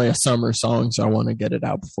definitely a summer song, so I want to get it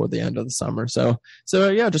out before the end of the summer. So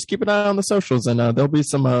yeah, just keep an eye on the socials, and there'll be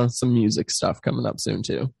some music stuff coming up soon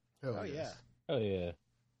too. Oh, yeah. Oh yeah.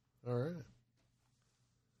 All right.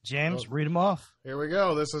 James, read them off. Here we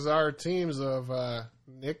go. This is our teams of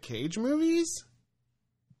Nick Cage movies.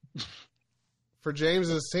 For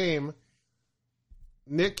James's team,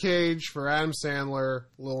 Nick Cage for Adam Sandler,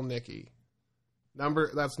 Lil Nicky.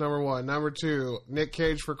 That's number 1. Number 2, Nick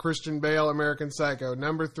Cage for Christian Bale, American Psycho.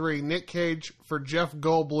 Number 3, Nick Cage for Jeff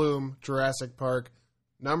Goldblum, Jurassic Park.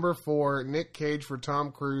 Number 4, Nick Cage for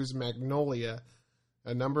Tom Cruise, Magnolia.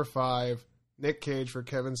 And number 5, Nick Cage for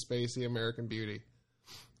Kevin Spacey, American Beauty.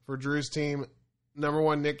 For Drew's team, number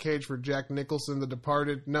 1, Nick Cage for Jack Nicholson, The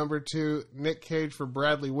Departed. Number 2, Nick Cage for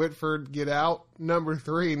Bradley Whitford, Get Out. Number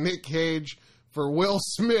 3, Nick Cage for Will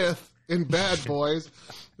Smith in Bad Boys.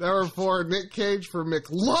 Number 4, Nick Cage for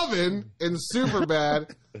McLovin in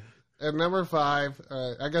Superbad. And number 5,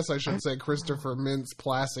 I guess I should say Christopher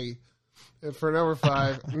Mintz-Plasse. And for number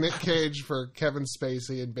 5, Nick Cage for Kevin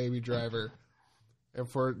Spacey in Baby Driver. And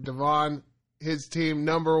for Devon, his team,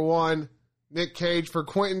 number 1, Nick Cage for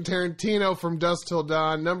Quentin Tarantino from Dusk Till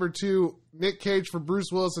Dawn. Number 2, Nick Cage for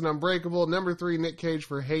Bruce Willis in Unbreakable. Number 3, Nick Cage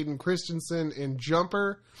for Hayden Christensen in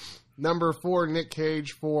Jumper. Number 4, Nick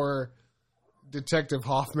Cage for Detective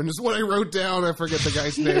Hoffman is what I wrote down. I forget the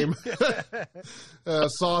guy's name.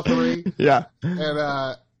 Saw 3. Yeah.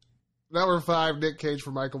 And number 5, Nick Cage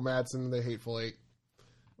for Michael Madsen in The Hateful Eight.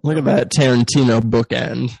 Look at that Tarantino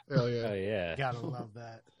bookend. Hell yeah. Oh yeah. Gotta love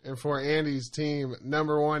that. And for Andy's team,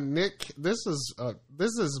 number one, Nick. This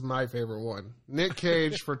is my favorite one. Nick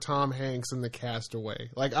Cage for Tom Hanks in The Castaway.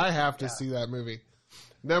 Like I have to see that movie.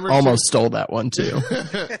 Number Almost stole that one too.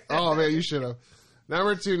 Oh man, you should have.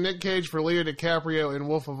 Number 2, Nick Cage for Leo DiCaprio in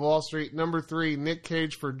Wolf of Wall Street. Number 3, Nick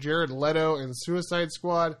Cage for Jared Leto in Suicide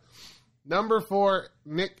Squad. Number 4,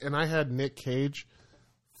 I had Nick Cage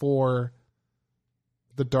for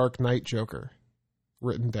The Dark Knight Joker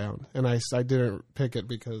written down, and I didn't pick it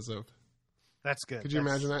because of. That's good. Could you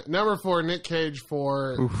imagine that? Number 4, Nick Cage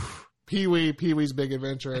for Pee-wee's Big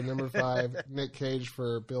Adventure, and number 5, Nick Cage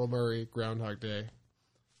for Bill Murray, Groundhog Day.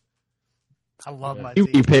 I love my Your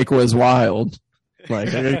team. pick was wild. Like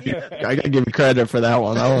I gotta give you credit for that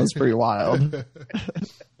one. That was pretty wild.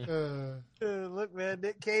 Look, man,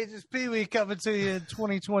 Nick Cage's Pee Wee coming to you in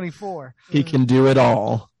 2024. He can do it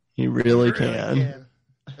all. He really can.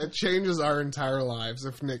 It changes our entire lives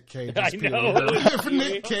if Nick Cage I is Pee-wee know. Herman. If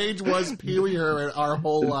Nick Cage was Pee-wee Herman, our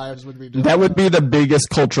whole lives would be different. That would be the biggest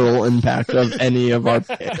cultural impact of any of our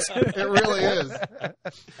picks. It really is.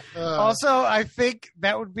 Also, I think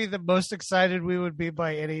that would be the most excited we would be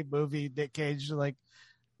by any movie Nick Cage like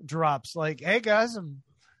drops. Like, hey guys, I'm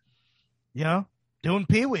doing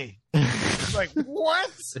Pee Wee. Like,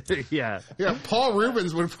 what? Yeah. Yeah, Paul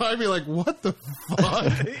Rubens would probably be like, what the fuck?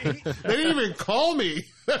 They didn't even call me.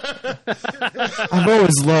 I've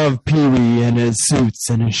always loved Pee Wee and his suits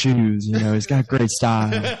and his shoes. He's got great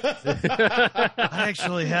style. I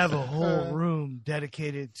actually have a whole room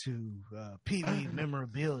dedicated to Pee Wee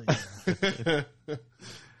memorabilia. Here's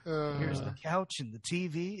the couch and the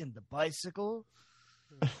TV and the bicycle.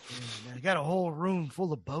 And I got a whole room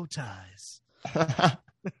full of bow ties.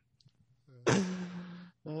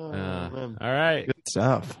 All right. Good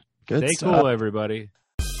stuff. Good Stay stuff. cool, everybody.